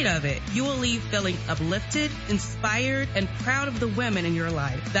a night of it. You will leave feeling uplifted, inspired, and proud of the women in your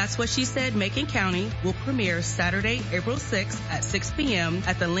life. That's What She Said, Macon County will premiere Saturday, April 6th at 6 p.m.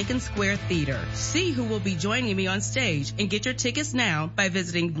 at the Lincoln Square Theater. See who will be joining me on stage and get your tickets now by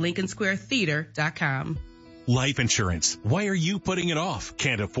visiting LincolnSquareTheater.com. Life insurance. Why are you putting it off?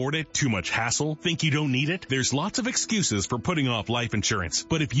 Can't afford it? Too much hassle? Think you don't need it? There's lots of excuses for putting off life insurance.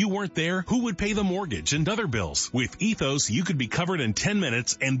 But if you weren't there, who would pay the mortgage and other bills? With Ethos, you could be covered in 10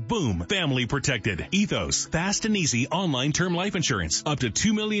 minutes and boom, family protected. Ethos, fast and easy online term life insurance. Up to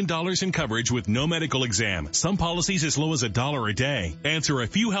 $2 million in coverage with no medical exam. Some policies as low as $1 a day. Answer a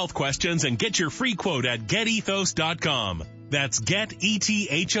few health questions and get your free quote at getethos.com. That's getethos.com.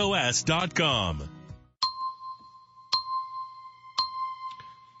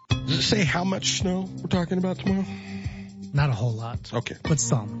 Does it say how much snow we're talking about tomorrow? Not a whole lot. Okay. But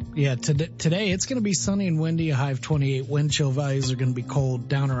some. Yeah, today it's going to be sunny and windy, a high of 28. Wind chill values are going to be cold,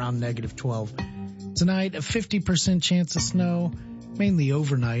 down around negative 12. Tonight, a 50% chance of snow, mainly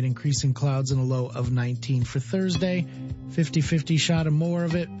overnight, increasing clouds and a low of 19. For Thursday, 50-50 shot of more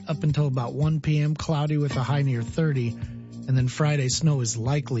of it up until about 1 p.m., cloudy with a high near 30. And then Friday, snow is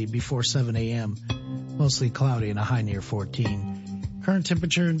likely before 7 a.m., mostly cloudy and a high near 14. Current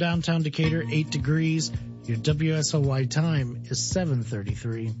temperature in downtown Decatur, 8 degrees. Your WSOY time is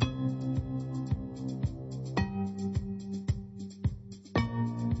 7:33.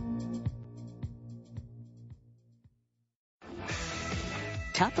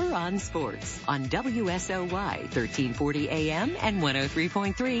 Tupper on Sports on WSOY 1340 AM and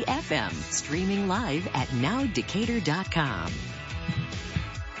 103.3 FM. Streaming live at nowdecatur.com.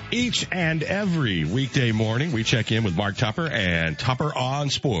 Each and every weekday morning, we check in with Mark Tupper and Tupper on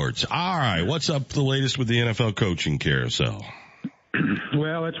Sports. All right, what's up the latest with the NFL coaching carousel?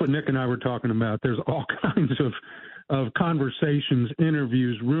 Well, that's what Nick and I were talking about. There's all kinds of conversations,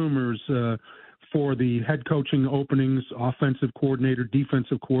 interviews, rumors for the head coaching openings, offensive coordinator,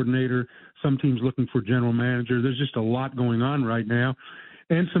 defensive coordinator, some teams looking for general manager. There's just a lot going on right now.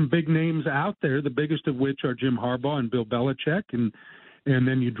 And some big names out there, the biggest of which are Jim Harbaugh and Bill Belichick, and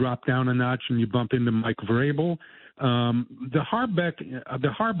then you drop down a notch and you bump into Mike Vrabel. The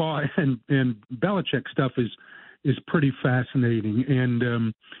Harbaugh and Belichick stuff is pretty fascinating,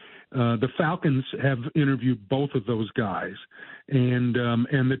 and the Falcons have interviewed both of those guys, and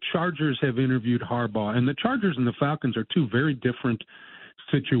the Chargers have interviewed Harbaugh. And the Chargers and the Falcons are two very different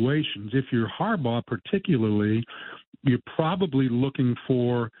situations. If you're Harbaugh, particularly, you're probably looking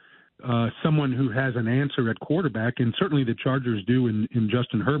for someone who has an answer at quarterback, and certainly the Chargers do in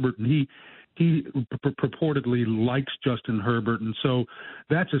Justin Herbert, and he purportedly likes Justin Herbert, and so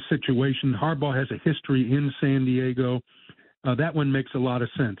that's a situation. Harbaugh has a history in San Diego. That one makes a lot of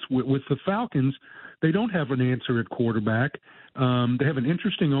sense. With the Falcons, they don't have an answer at quarterback. They have an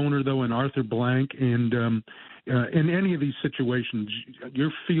interesting owner, though, in Arthur Blank, and in any of these situations,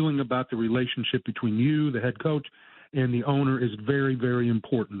 your feeling about the relationship between you, the head coach, and the owner is very, very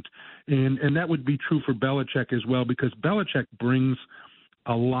important. And that would be true for Belichick as well, because Belichick brings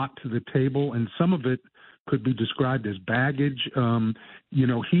a lot to the table, and some of it could be described as baggage.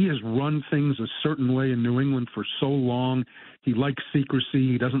 He has run things a certain way in New England for so long. He likes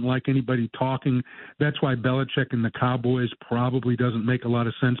secrecy. He doesn't like anybody talking. That's why Belichick and the Cowboys probably doesn't make a lot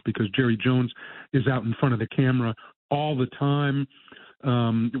of sense, because Jerry Jones is out in front of the camera all the time.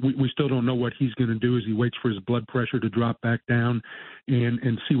 We still don't know what he's going to do as he waits for his blood pressure to drop back down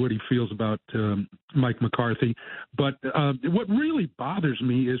and see what he feels about Mike McCarthy. But what really bothers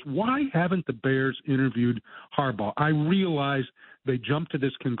me is, why haven't the Bears interviewed Harbaugh? I realize they jumped to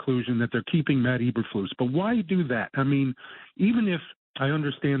this conclusion that they're keeping Matt Eberflus, but why do that? I mean, even if I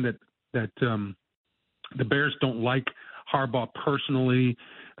understand that the Bears don't like Harbaugh personally,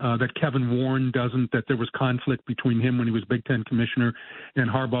 that Kevin Warren doesn't, that there was conflict between him when he was Big Ten commissioner and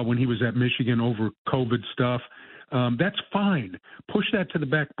Harbaugh when he was at Michigan over COVID stuff. That's fine. Push that to the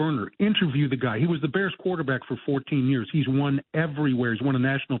back burner. Interview the guy. He was the Bears quarterback for 14 years. He's won everywhere. He's won a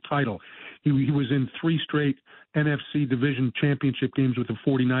national title. He was in 3 straight NFC division championship games with the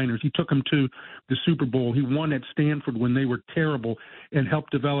 49ers. He took them to the Super Bowl. He won at Stanford when they were terrible and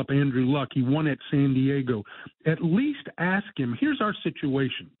helped develop Andrew Luck. He won at San Diego. At least ask him, here's our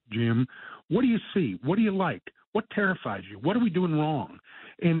situation, Jim. What do you see? What do you like? What terrifies you? What are we doing wrong?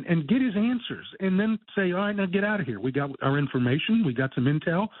 And get his answers, and then say, all right, now get out of here. We got our information. We got some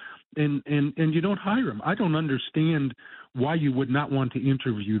intel, and you don't hire him. I don't understand why you would not want to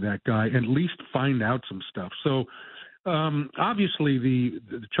interview that guy and at least find out some stuff. So obviously the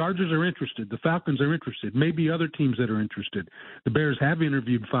Chargers are interested. The Falcons are interested. Maybe other teams that are interested. The Bears have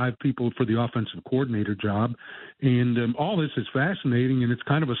interviewed 5 people for the offensive coordinator job, and all this is fascinating, and it's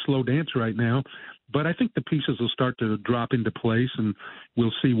kind of a slow dance right now. But I think the pieces will start to drop into place, and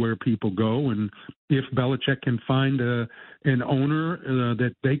we'll see where people go. And if Belichick can find an owner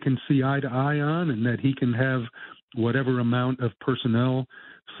that they can see eye to eye on, and that he can have whatever amount of personnel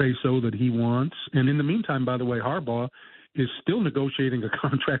say-so that he wants. And in the meantime, by the way, Harbaugh is still negotiating a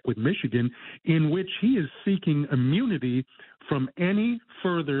contract with Michigan in which he is seeking immunity from any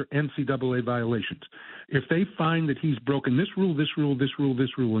further NCAA violations. If they find that he's broken this rule, this rule, this rule,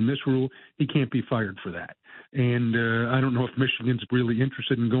 this rule, and this rule, he can't be fired for that. And I don't know if Michigan's really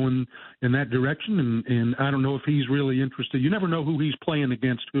interested in going in that direction, and I don't know if he's really interested. You never know who he's playing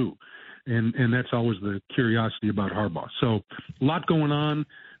against who, and that's always the curiosity about Harbaugh. So a lot going on,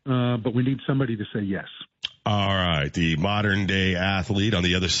 but we need somebody to say yes. All right, the modern-day athlete on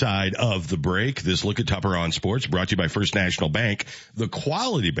the other side of the break. This look at Tupper on Sports brought to you by First National Bank, the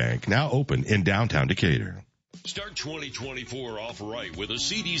quality bank, now open in downtown Decatur. Start 2024 off right with a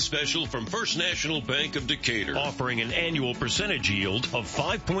CD special from First National Bank of Decatur, offering an annual percentage yield of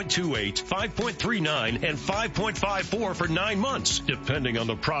 5.28, 5.39, and 5.54 for 9 months, depending on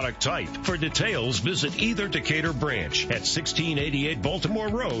the product type. For details, visit either Decatur branch at 1688 Baltimore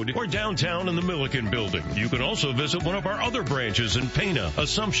Road or downtown in the Milliken Building. You can also visit one of our other branches in Pana,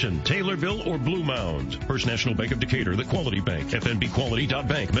 Assumption, Taylorville, or Blue Mound. First National Bank of Decatur, the quality bank.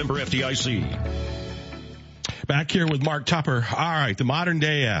 FNBquality.bank, member FDIC. Back here with Mark Tupper. All right, the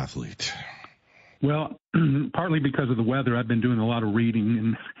modern-day athlete. Well, partly because of the weather, I've been doing a lot of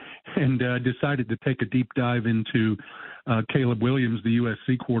reading and decided to take a deep dive into Caleb Williams, the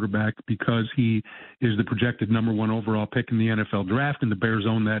USC quarterback, because he is the projected number 1 overall pick in the NFL draft, and the Bears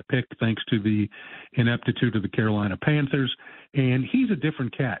own that pick thanks to the ineptitude of the Carolina Panthers. And he's a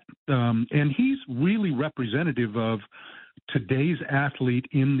different cat, and he's really representative of today's athlete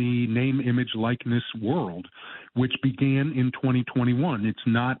in the name, image, likeness world, which began in 2021. It's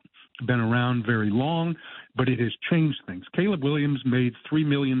not been around very long, but it has changed things. Caleb Williams made $3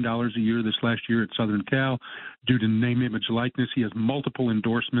 million a year this last year at Southern Cal due to name, image, likeness. He has multiple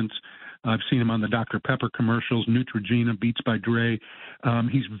endorsements. I've seen him on the Dr. Pepper commercials, Neutrogena, Beats by Dre.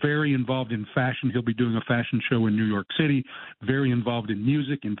 He's very involved in fashion. He'll be doing a fashion show in New York City, very involved in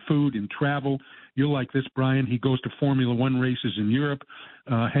music, in food, in travel. You'll like this, Brian. He goes to Formula One races in Europe,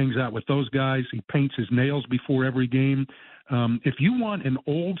 hangs out with those guys. He paints his nails before every game. If you want an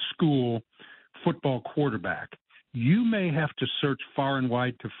old school football quarterback, you may have to search far and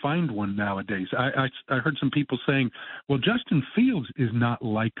wide to find one nowadays. I heard some people saying, well, Justin Fields is not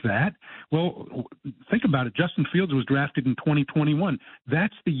like that. Well, think about it. Justin Fields was drafted in 2021.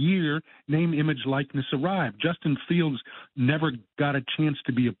 That's the year name, image, likeness arrived. Justin Fields never got a chance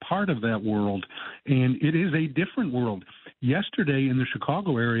to be a part of that world, and it is a different world. Yesterday in the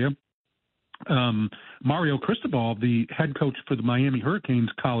Chicago area, Mario Cristobal, the head coach for the Miami Hurricanes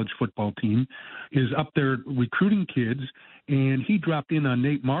college football team, is up there recruiting kids, and he dropped in on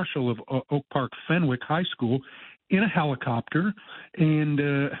Nate Marshall of Oak Park Fenwick High School in a helicopter, and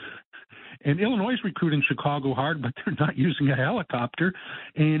Illinois is recruiting Chicago hard, but they're not using a helicopter.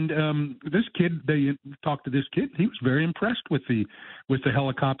 And this kid, they talked to this kid. He was very impressed with the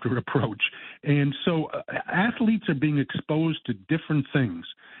helicopter approach. And so athletes are being exposed to different things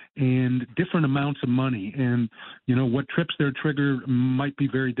and different amounts of money. And, you know, what trips their trigger might be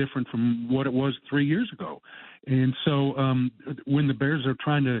very different from what it was 3 years ago. And so when the Bears are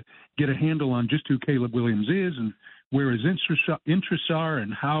trying to get a handle on just who Caleb Williams is and where his interests are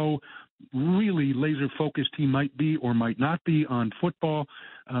and how really laser focused he might be or might not be on football,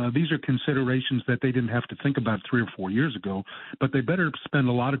 these are considerations that they didn't have to think about 3 or 4 years ago, but they better spend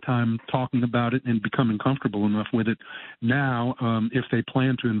a lot of time talking about it and becoming comfortable enough with it now if they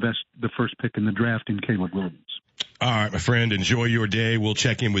plan to invest the first pick in the draft in Caleb Williams. All right, my friend, enjoy your day. We'll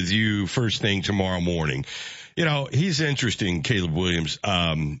check in with you first thing tomorrow morning. You know, he's interesting, Caleb Williams.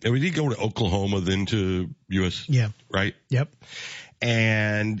 Did he go to Oklahoma then to US? Yeah. Right? Yep.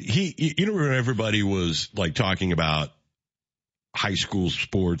 And you know, when everybody was like talking about high school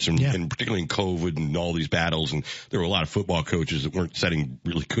sports and particularly in COVID and all these battles, and there were a lot of football coaches that weren't setting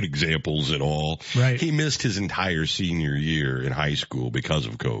really good examples at all. Right. He missed his entire senior year in high school because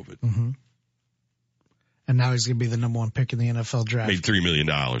of COVID. Mm-hmm. And now he's going to be the number 1 pick in the NFL draft. Made $3 million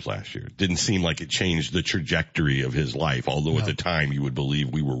last year. Didn't seem like it changed the trajectory of his life, although at the time you would believe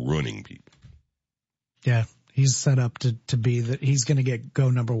we were running people. Yeah. He's set up to be that he's going to go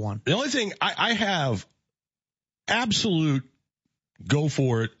number 1. The only thing I have absolute go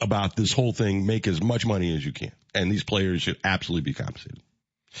for it about this whole thing, make as much money as you can. And these players should absolutely be compensated.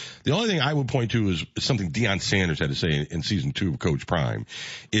 The only thing I would point to is something Deion Sanders had to say in season 2 of Coach Prime,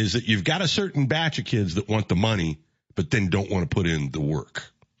 is that you've got a certain batch of kids that want the money, but then don't want to put in the work.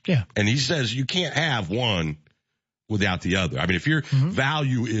 Yeah. And he says you can't have one without the other. I mean, if your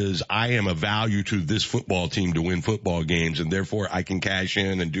value is, I am a value to this football team to win football games, and therefore I can cash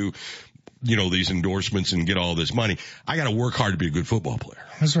in and do these endorsements and get all this money. I got to work hard to be a good football player.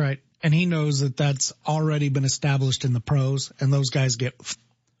 That's right. And he knows that that's already been established in the pros, and those guys get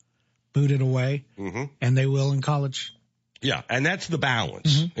booted away, and they will in college. Yeah, and that's the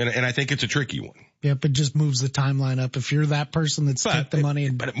balance, and I think it's a tricky one. Yep, it just moves the timeline up. If you're that person that's take the money.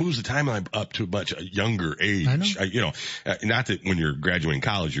 But it moves the timeline up to a much younger age. I know. Not that when you're graduating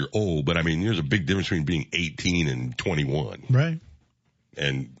college you're old, but I mean, there's a big difference between being 18 and 21. Right.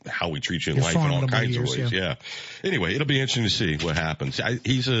 And how we treat you in life in all kinds of ways. Yeah. Anyway, it'll be interesting to see what happens.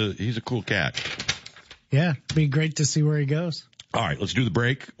 He's a cool cat. Yeah, it'd be great to see where he goes. All right, let's do the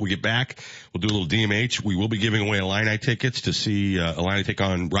break. We get back. We'll do a little DMH. We will be giving away Illini tickets to see Illini take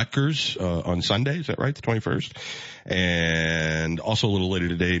on Rutgers on Sunday. Is that right? The 21st. And also a little later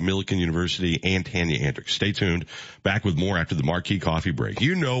today, Millikan University and Tanya Andrick. Stay tuned. Back with more after the Marquee Coffee break.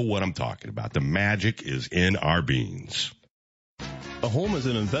 You know what I'm talking about. The magic is in our beans. A home is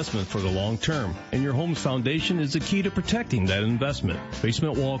an investment for the long term, and your home's foundation is the key to protecting that investment.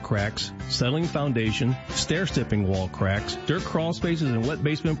 Basement wall cracks, settling foundation, stair-stepping wall cracks, dirt crawl spaces, and wet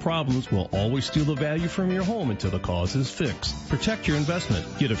basement problems will always steal the value from your home until the cause is fixed. Protect your investment.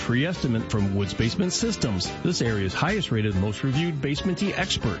 Get a free estimate from Woods Basement Systems, this area's highest rated, most reviewed basementee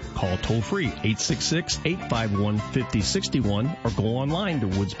expert. Call toll-free 866-851-5061 or go online to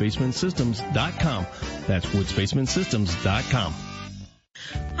woodsbasementsystems.com. That's woodsbasementsystems.com.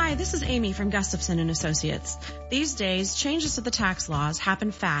 Hi, this is Amy from Gustafson & Associates. These days, changes to the tax laws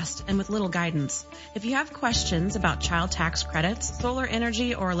happen fast and with little guidance. If you have questions about child tax credits, solar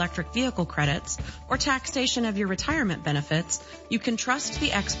energy or electric vehicle credits, or taxation of your retirement benefits, you can trust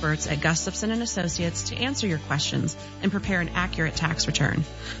the experts at Gustafson & Associates to answer your questions and prepare an accurate tax return.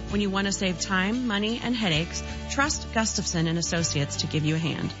 When you want to save time, money, and headaches, trust Gustafson & Associates to give you a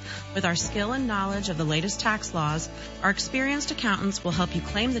hand. With our skill and knowledge of the latest tax laws, our experienced accountants will help you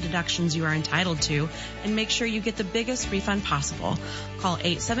claim the deductions you are entitled to and make sure you get the biggest refund possible. Call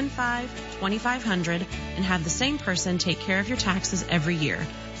 875-2500 and have the same person take care of your taxes every year.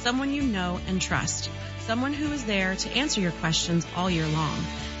 Someone you know and trust. Someone who is there to answer your questions all year long.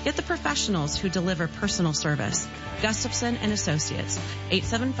 Get the professionals who deliver personal service. Gustafson & Associates,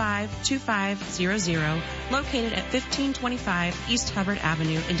 875-2500, located at 1525 East Hubbard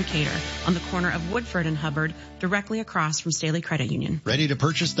Avenue in Decatur, on the corner of Woodford and Hubbard, directly across from Staley Credit Union. Ready to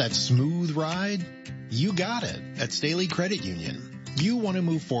purchase that smooth ride? You got it at Staley Credit Union. You want to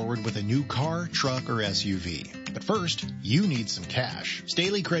move forward with a new car, truck, or SUV. But first, you need some cash.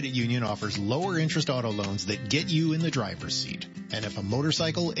 Staley Credit Union offers lower interest auto loans that get you in the driver's seat. And if a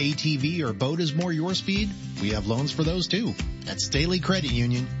motorcycle, ATV, or boat is more your speed, we have loans for those too. At Staley Credit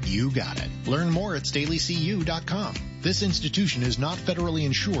Union, you got it. Learn more at StaleyCU.com. This institution is not federally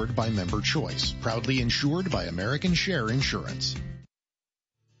insured by Member Choice. Proudly insured by American Share Insurance.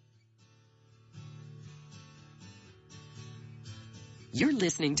 You're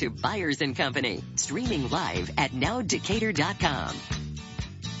listening to Byers and Company, streaming live at nowdecatur.com.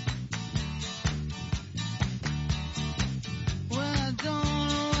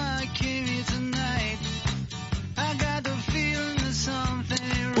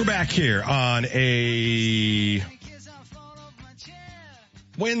 We're back here on a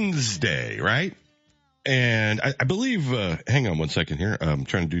Wednesday, right? And I believe, hang on one second here. I'm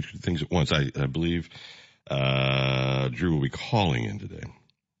trying to do two things at once. I believe Drew will be calling in today.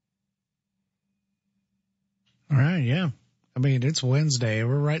 All right, yeah. I mean, it's Wednesday.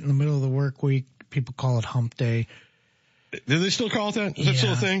 We're right in the middle of the work week. People call it hump day. Do they still call it that? Is that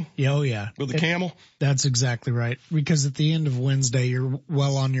still a thing? Yeah, oh, yeah. With the camel? That's exactly right. Because at the end of Wednesday, you're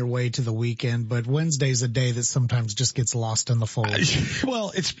well on your way to the weekend, but Wednesday's a day that sometimes just gets lost in the fold.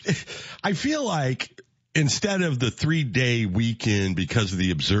 Well, I feel like instead of the 3-day weekend because of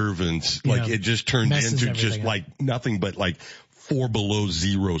the observance, like it just turned into just like nothing but like 4 below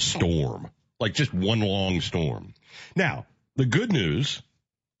zero storm. Like just one long storm. Now, the good news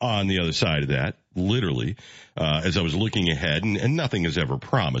on the other side of that, literally, as I was looking ahead, and nothing is ever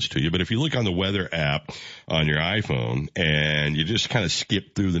promised to you, but if you look on the weather app on your iPhone and you just kind of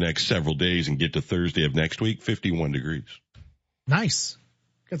skip through the next several days and get to Thursday of next week, 51 degrees. Nice.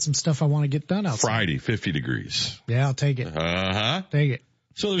 Got some stuff I want to get done outside. Friday, 50 degrees. Yeah, I'll take it. Uh-huh. Take it.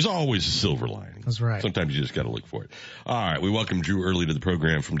 So there's always a silver lining. That's right. Sometimes you just got to look for it. All right. We welcome Drew early to the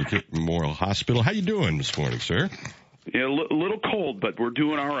program from Decatur Memorial Hospital. How you doing this morning, sir? Yeah, a little cold, but we're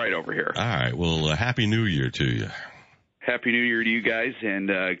doing all right over here. All right. Well, Happy New Year to you. Happy New Year to you guys, and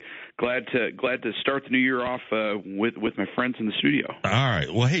glad to start the new year off with my friends in the studio. All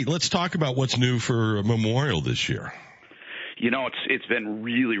right. Well, hey, let's talk about what's new for Memorial this year. It's been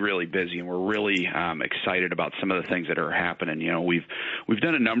really, really busy, and we're really excited about some of the things that are happening. We've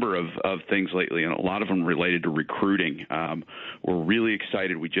done a number of things lately, and a lot of them related to recruiting. We're really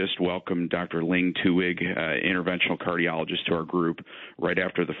excited. We just welcomed Dr. Ling Tuig, interventional cardiologist, to our group right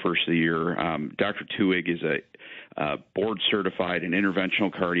after the first of the year. Dr. Tuig is a board certified in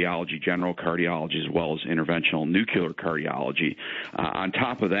interventional cardiology, general cardiology, as well as interventional nuclear cardiology. On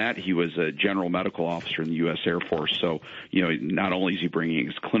top of that, he was a general medical officer in the U.S. Air Force. So, not only is he bringing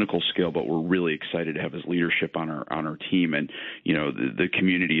his clinical skill, but we're really excited to have his leadership on our team. And, the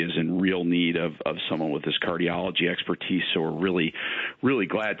community is in real need of someone with this cardiology expertise. So we're really, really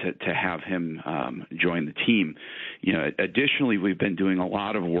glad to have him join the team. Additionally, we've been doing a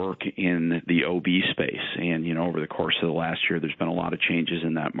lot of work in the OB space, and, over the course of the last year, there's been a lot of changes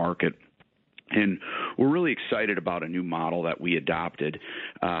in that market. And we're really excited about a new model that we adopted,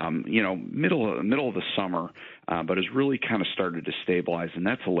 middle of the summer, but has really kind of started to stabilize, and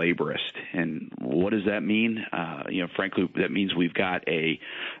that's a laborist. And what does that mean? Frankly, that means we've got a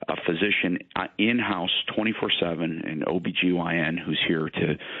physician in-house 24/7, an OBGYN who's here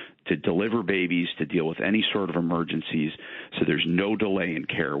to deliver babies, to deal with any sort of emergencies. So there's no delay in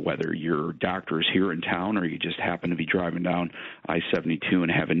care, whether your doctor is here in town or you just happen to be driving down I-72 and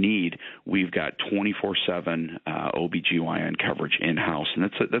have a need. We've got 24/7 OBGYN coverage in-house.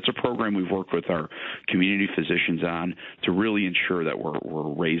 And that's a program we've worked with our community physicians on to really ensure that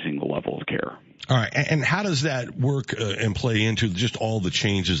we're raising the level of care. All right. And how does that work and play into just all the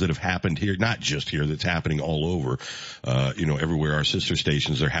changes that have happened here? Not just here, that's happening all over, everywhere. Our sister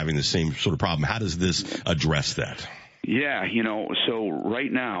stations are having the same sort of problem. How does this address that? Yeah, so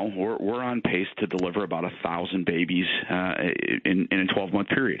right now we're on pace to deliver about 1,000 babies in a 12-month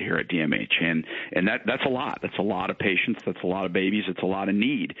period here at DMH, and that's a lot. That's a lot of patients. That's a lot of babies. It's a lot of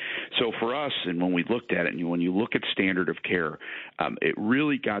need. So for us, and when we looked at it, and when you look at standard of care, it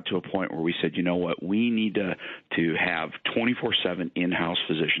really got to a point where we said, you know what, we need to have 24/7 in-house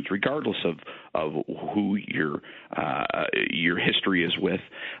physicians, regardless of who your history is with.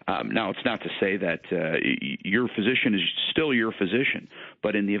 Now, it's not to say that your physician is still your physician,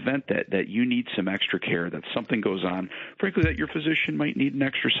 but in the event that you need some extra care, that something goes on, frankly, that your physician might need an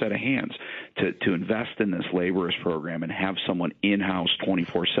extra set of hands to invest in this laborist program and have someone in-house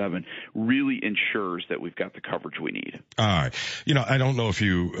 24/7 really ensures that we've got the coverage we need. All right. I don't know if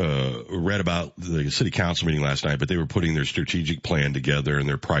you read about the city council meeting last night, but they were putting their strategic plan together and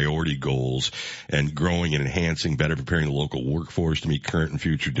their priority goals, and growing and enhancing, better preparing the local workforce to meet current and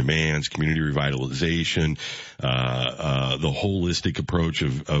future demands, community revitalization, the holistic approach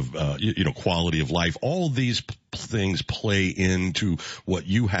of quality of life. All of these things play into what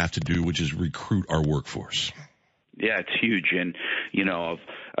you have to do, which is recruit our workforce. Yeah, it's huge. And,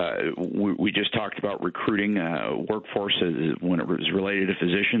 we just talked about recruiting workforce when it was related to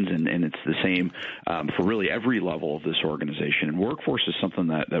physicians, and it's the same for really every level of this organization. And workforce is something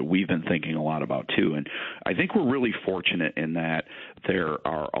that we've been thinking a lot about, too. And I think we're really fortunate in that there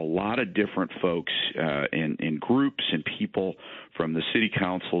are a lot of different folks in groups and people, from the city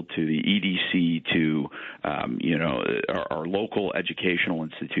council to the EDC to, our local educational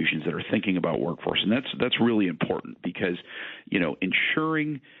institutions that are thinking about workforce. And that's really important because,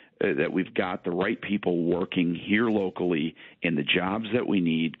 ensuring that we've got the right people working here locally in the jobs that we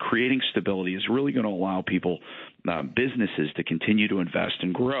need, creating stability is really going to allow people, businesses, to continue to invest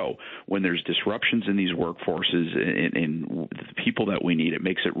and grow. When there's disruptions in these workforces and the people that we need, it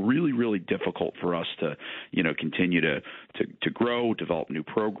makes it really, really difficult for us to, continue to grow, develop new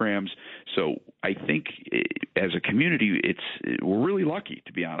programs. So I think as a community, we're really lucky,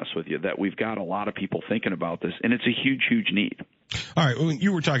 to be honest with you, that we've got a lot of people thinking about this, and it's a huge, huge need. All right. Well,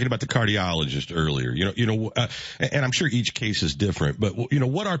 you were talking about the cardiologist earlier, and I'm sure each case is different, but,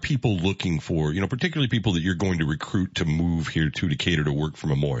 what are people looking for, particularly people that you're going to recruit to move here to Decatur to work for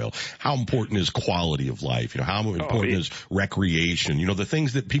Memorial? How important is quality of life? How important is recreation? The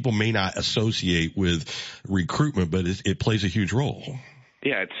things that people may not associate with recruitment, but it plays a huge role.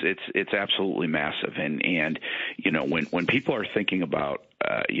 Yeah, it's absolutely massive, and when people are thinking about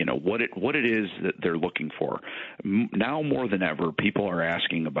what it is that they're looking for, now more than ever, people are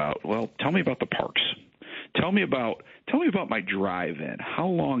asking about, well, tell me about the parks. Tell me about my drive-in. How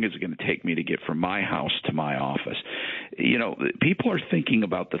long is it going to take me to get from my house to my office? People are thinking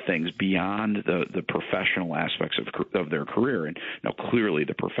about the things beyond the professional aspects of their career. And now, clearly,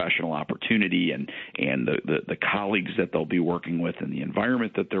 the professional opportunity and the colleagues that they'll be working with and the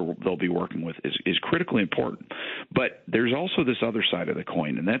environment that they'll be working with is critically important. But there's also this other side of the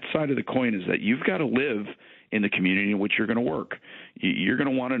coin, and that side of the coin is that you've got to live in the community in which you're going to work. You're going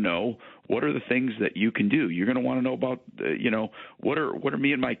to want to know what are the things that you can do. You're going to want to know about, what are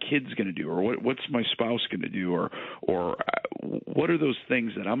me and my kids going to do, or what's my spouse going to do, or what are those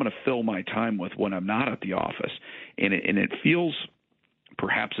things that I'm going to fill my time with when I'm not at the office. And it feels,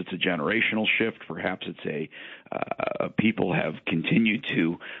 perhaps it's a generational shift. Perhaps it's people have continued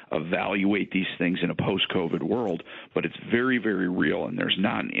to evaluate these things in a post-COVID world, but it's very, very real. And there's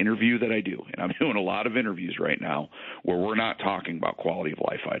not an interview that I do, and I'm doing a lot of interviews right now where we're not talking about quality of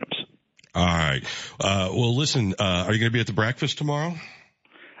life items. All right. Well, listen, are you going to be at the breakfast tomorrow?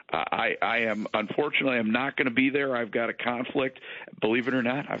 I am, unfortunately, I'm not going to be there. I've got a conflict. Believe it or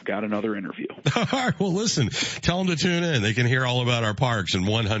not, I've got another interview. All right. Well, listen, tell them to tune in. They can hear all about our parks in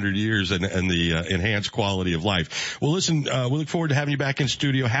 100 years and the enhanced quality of life. Well, listen, we look forward to having you back in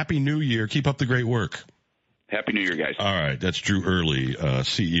studio. Happy New Year. Keep up the great work. Happy New Year, guys. All right. That's Drew Early,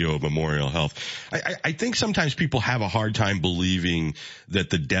 CEO of Memorial Health. I think sometimes people have a hard time believing that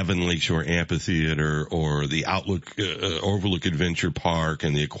the Devon Lakeshore Amphitheater or the Overlook Adventure Park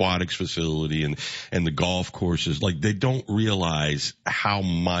and the aquatics facility and the golf courses, like, they don't realize how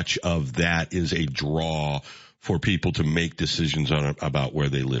much of that is a draw for people to make decisions about where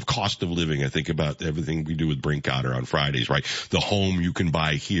they live. Cost of living, I think about everything we do with Brinkotter on Fridays, right? The home you can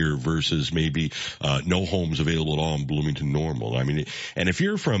buy here versus maybe no homes available at all in Bloomington Normal. I mean, and if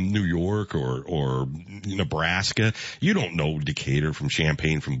you're from New York or Nebraska, you don't know Decatur from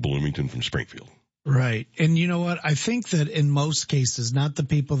Champaign, from Bloomington, from Springfield. Right. And you know what? I think that in most cases, not the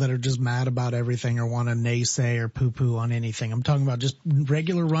people that are just mad about everything or want to naysay or poo-poo on anything. I'm talking about just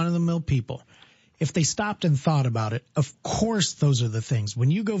regular run-of-the-mill people. If they stopped and thought about it, of course those are the things. When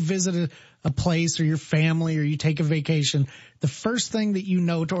you go visit a place or your family or you take a vacation, the first thing that you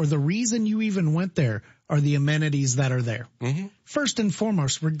note, or the reason you even went there, are the amenities that are there. Mm-hmm. First and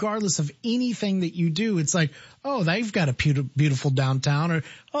foremost, regardless of anything that you do, it's like, oh, they've got a beautiful downtown, or,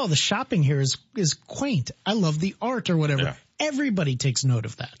 oh, the shopping here is quaint. I love the art or whatever. Yeah. Everybody takes note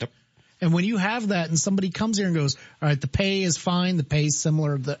of that. Yep. And when you have that and somebody comes here and goes, all right, the pay is fine, the pay is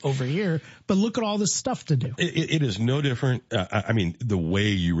similar over here, but look at all this stuff to do. It is no different. I mean, the way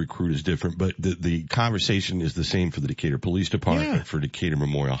you recruit is different, but the conversation is the same for the Decatur Police Department, for Decatur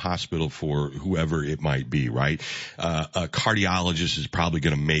Memorial Hospital, for whoever it might be, right? A cardiologist is probably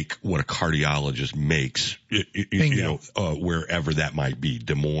going to make what a cardiologist makes, wherever that might be,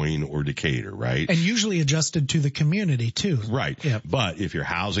 Des Moines or Decatur, right? And usually adjusted to the community too. Right. Yep. But if your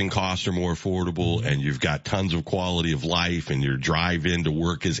housing costs are more affordable and you've got tons of quality of life and your drive in to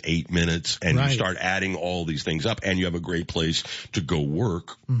work is 8 minutes and you start adding all these things up and you have a great place to go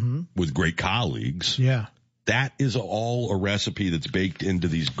work with great colleagues. Yeah. That is all a recipe that's baked into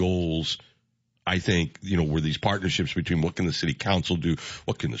these goals. I think, where these partnerships between what can the city council do,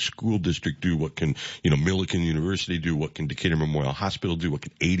 what can the school district do, what can, Millikan University do, what can Decatur Memorial Hospital do, what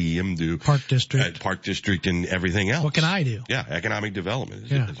can ADM do, Park District and everything else. What can I do? Yeah, economic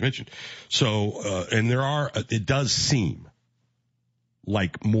development, as mentioned. So, and it does seem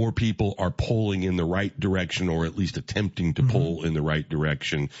like more people are pulling in the right direction, or at least attempting to pull in the right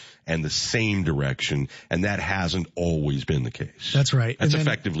direction and the same direction, and that hasn't always been the case. That's right. That's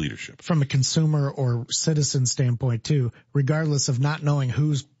effective leadership. From a consumer or citizen standpoint too, regardless of not knowing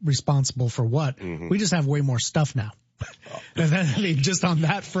who's responsible for what, we just have way more stuff now. I mean, just on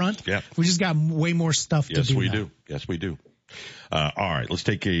that front, we just got way more stuff to do. Yes, we do. All right, let's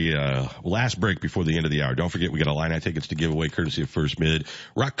take a last break before the end of the hour. Don't forget, we got Illini tickets to give away courtesy of First Mid.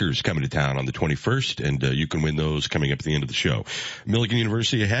 Rutgers coming to town on the 21st, and you can win those coming up at the end of the show. Millikan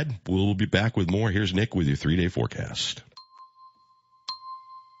University ahead. We'll be back with more. Here's Nick with your 3-day forecast.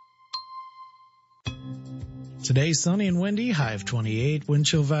 Today, sunny and windy, high of 28. Wind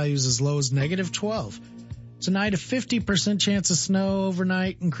chill values as low as negative 12. Tonight, a 50% chance of snow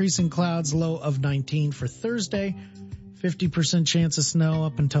overnight, increasing clouds, low of 19 for Thursday. 50% chance of snow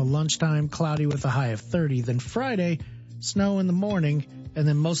up until lunchtime, cloudy with a high of 30. Then Friday, snow in the morning, and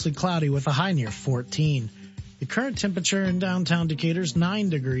then mostly cloudy with a high near 14. The current temperature in downtown Decatur is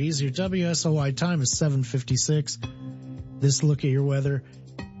 9 degrees. Your WSOY time is 7:56. This look at your weather,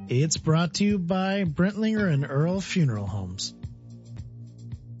 it's brought to you by Brentlinger and Earl Funeral Homes.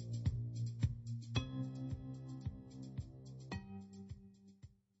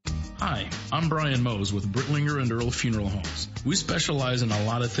 Hi, I'm Brian Mose with Brentlinger and Earl Funeral Homes. We specialize in a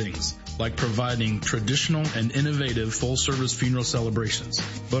lot of things, like providing traditional and innovative full-service funeral celebrations.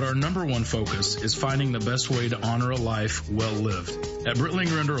 But our number one focus is finding the best way to honor a life well lived. At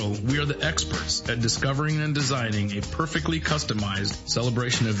Brittlinger & Earl, we are the experts at discovering and designing a perfectly customized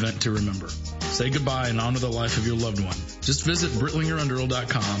celebration event to remember. Say goodbye and honor the life of your loved one. Just visit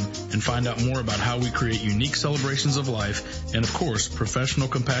BrittlingerandEarl.com and find out more about how we create unique celebrations of life and, of course, professional,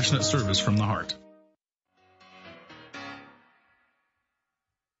 compassionate service from the heart.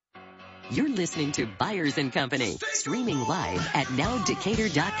 You're listening to Byers and Company, streaming live at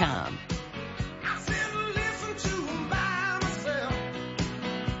nowdecatur.com.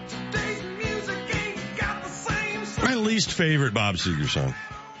 My least favorite Bob Seger song.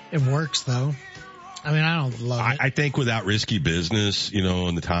 It works, though. I mean, I don't love it. I think without Risky Business,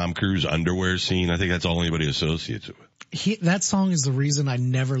 and the Tom Cruise underwear scene, I think that's all anybody associates it with. That song is the reason I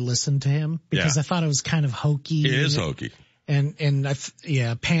never listened to him, because I thought it was kind of hokey. It is hokey. And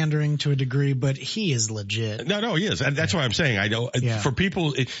pandering to a degree, but he is legit. No, he is. And that's what I'm saying. I know for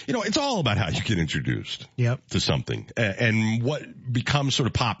people, it's all about how you get introduced to something and what becomes sort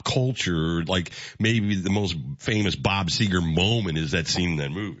of pop culture. Like maybe the most famous Bob Seger moment is that scene in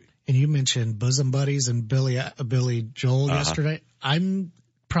that movie. And you mentioned Bosom Buddies and Billy Joel yesterday. I'm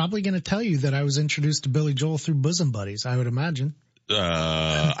probably going to tell you that I was introduced to Billy Joel through Bosom Buddies, I would imagine.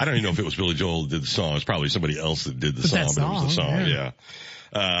 I don't even know if it was Billy Joel that did the song. It's probably somebody else that did the song, but it was the song,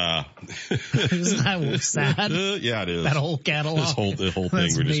 Isn't that sad? Yeah, it is. That whole catalog. The whole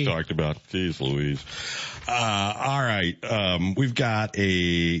thing we just talked about. Jeez Louise. All right. We've got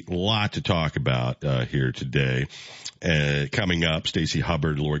a lot to talk about here today. Coming up, Stacey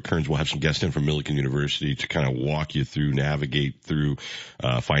Hubbard, Lori Kearns will have some guests in from Millikan University to kind of walk you through, navigate through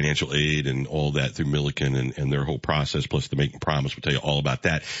financial aid and all that through Millikan and their whole process, plus the Making Promise. We'll tell you all about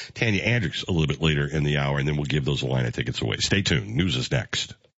that. Tanya Andricks a little bit later in the hour, and then we'll give those Alina tickets away. Stay tuned. News is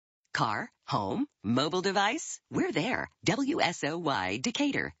next. Car, home, mobile device, we're there. WSOY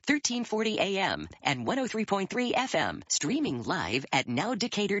Decatur, 1340 AM and 103.3 FM, streaming live at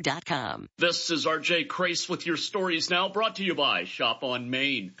nowdecatur.com. This is RJ Crace with your stories now, brought to you by Shop on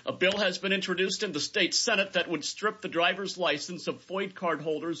Main. A bill has been introduced in the state Senate that would strip the driver's license of FOID card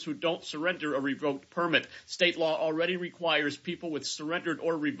holders who don't surrender a revoked permit. State law already requires people with surrendered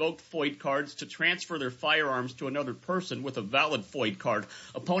or revoked FOID cards to transfer their firearms to another person with a valid FOID card.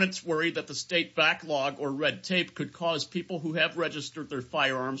 Opponents worry that the state backlog or red tape could cause people who have registered their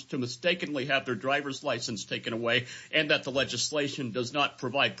firearms to mistakenly have their driver's license taken away, and that the legislation does not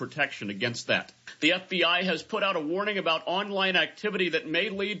provide protection against that. The FBI has put out a warning about online activity that may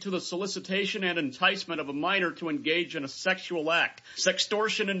lead to the solicitation and enticement of a minor to engage in a sexual act.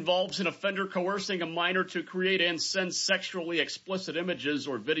 Sextortion involves an offender coercing a minor to create and send sexually explicit images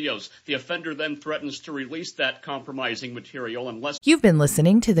or videos. The offender then threatens to release that compromising material unless... You've been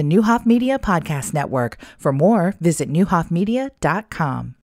listening to the Newhoff Media Podcast Network. For more, visit newhoffmedia.com.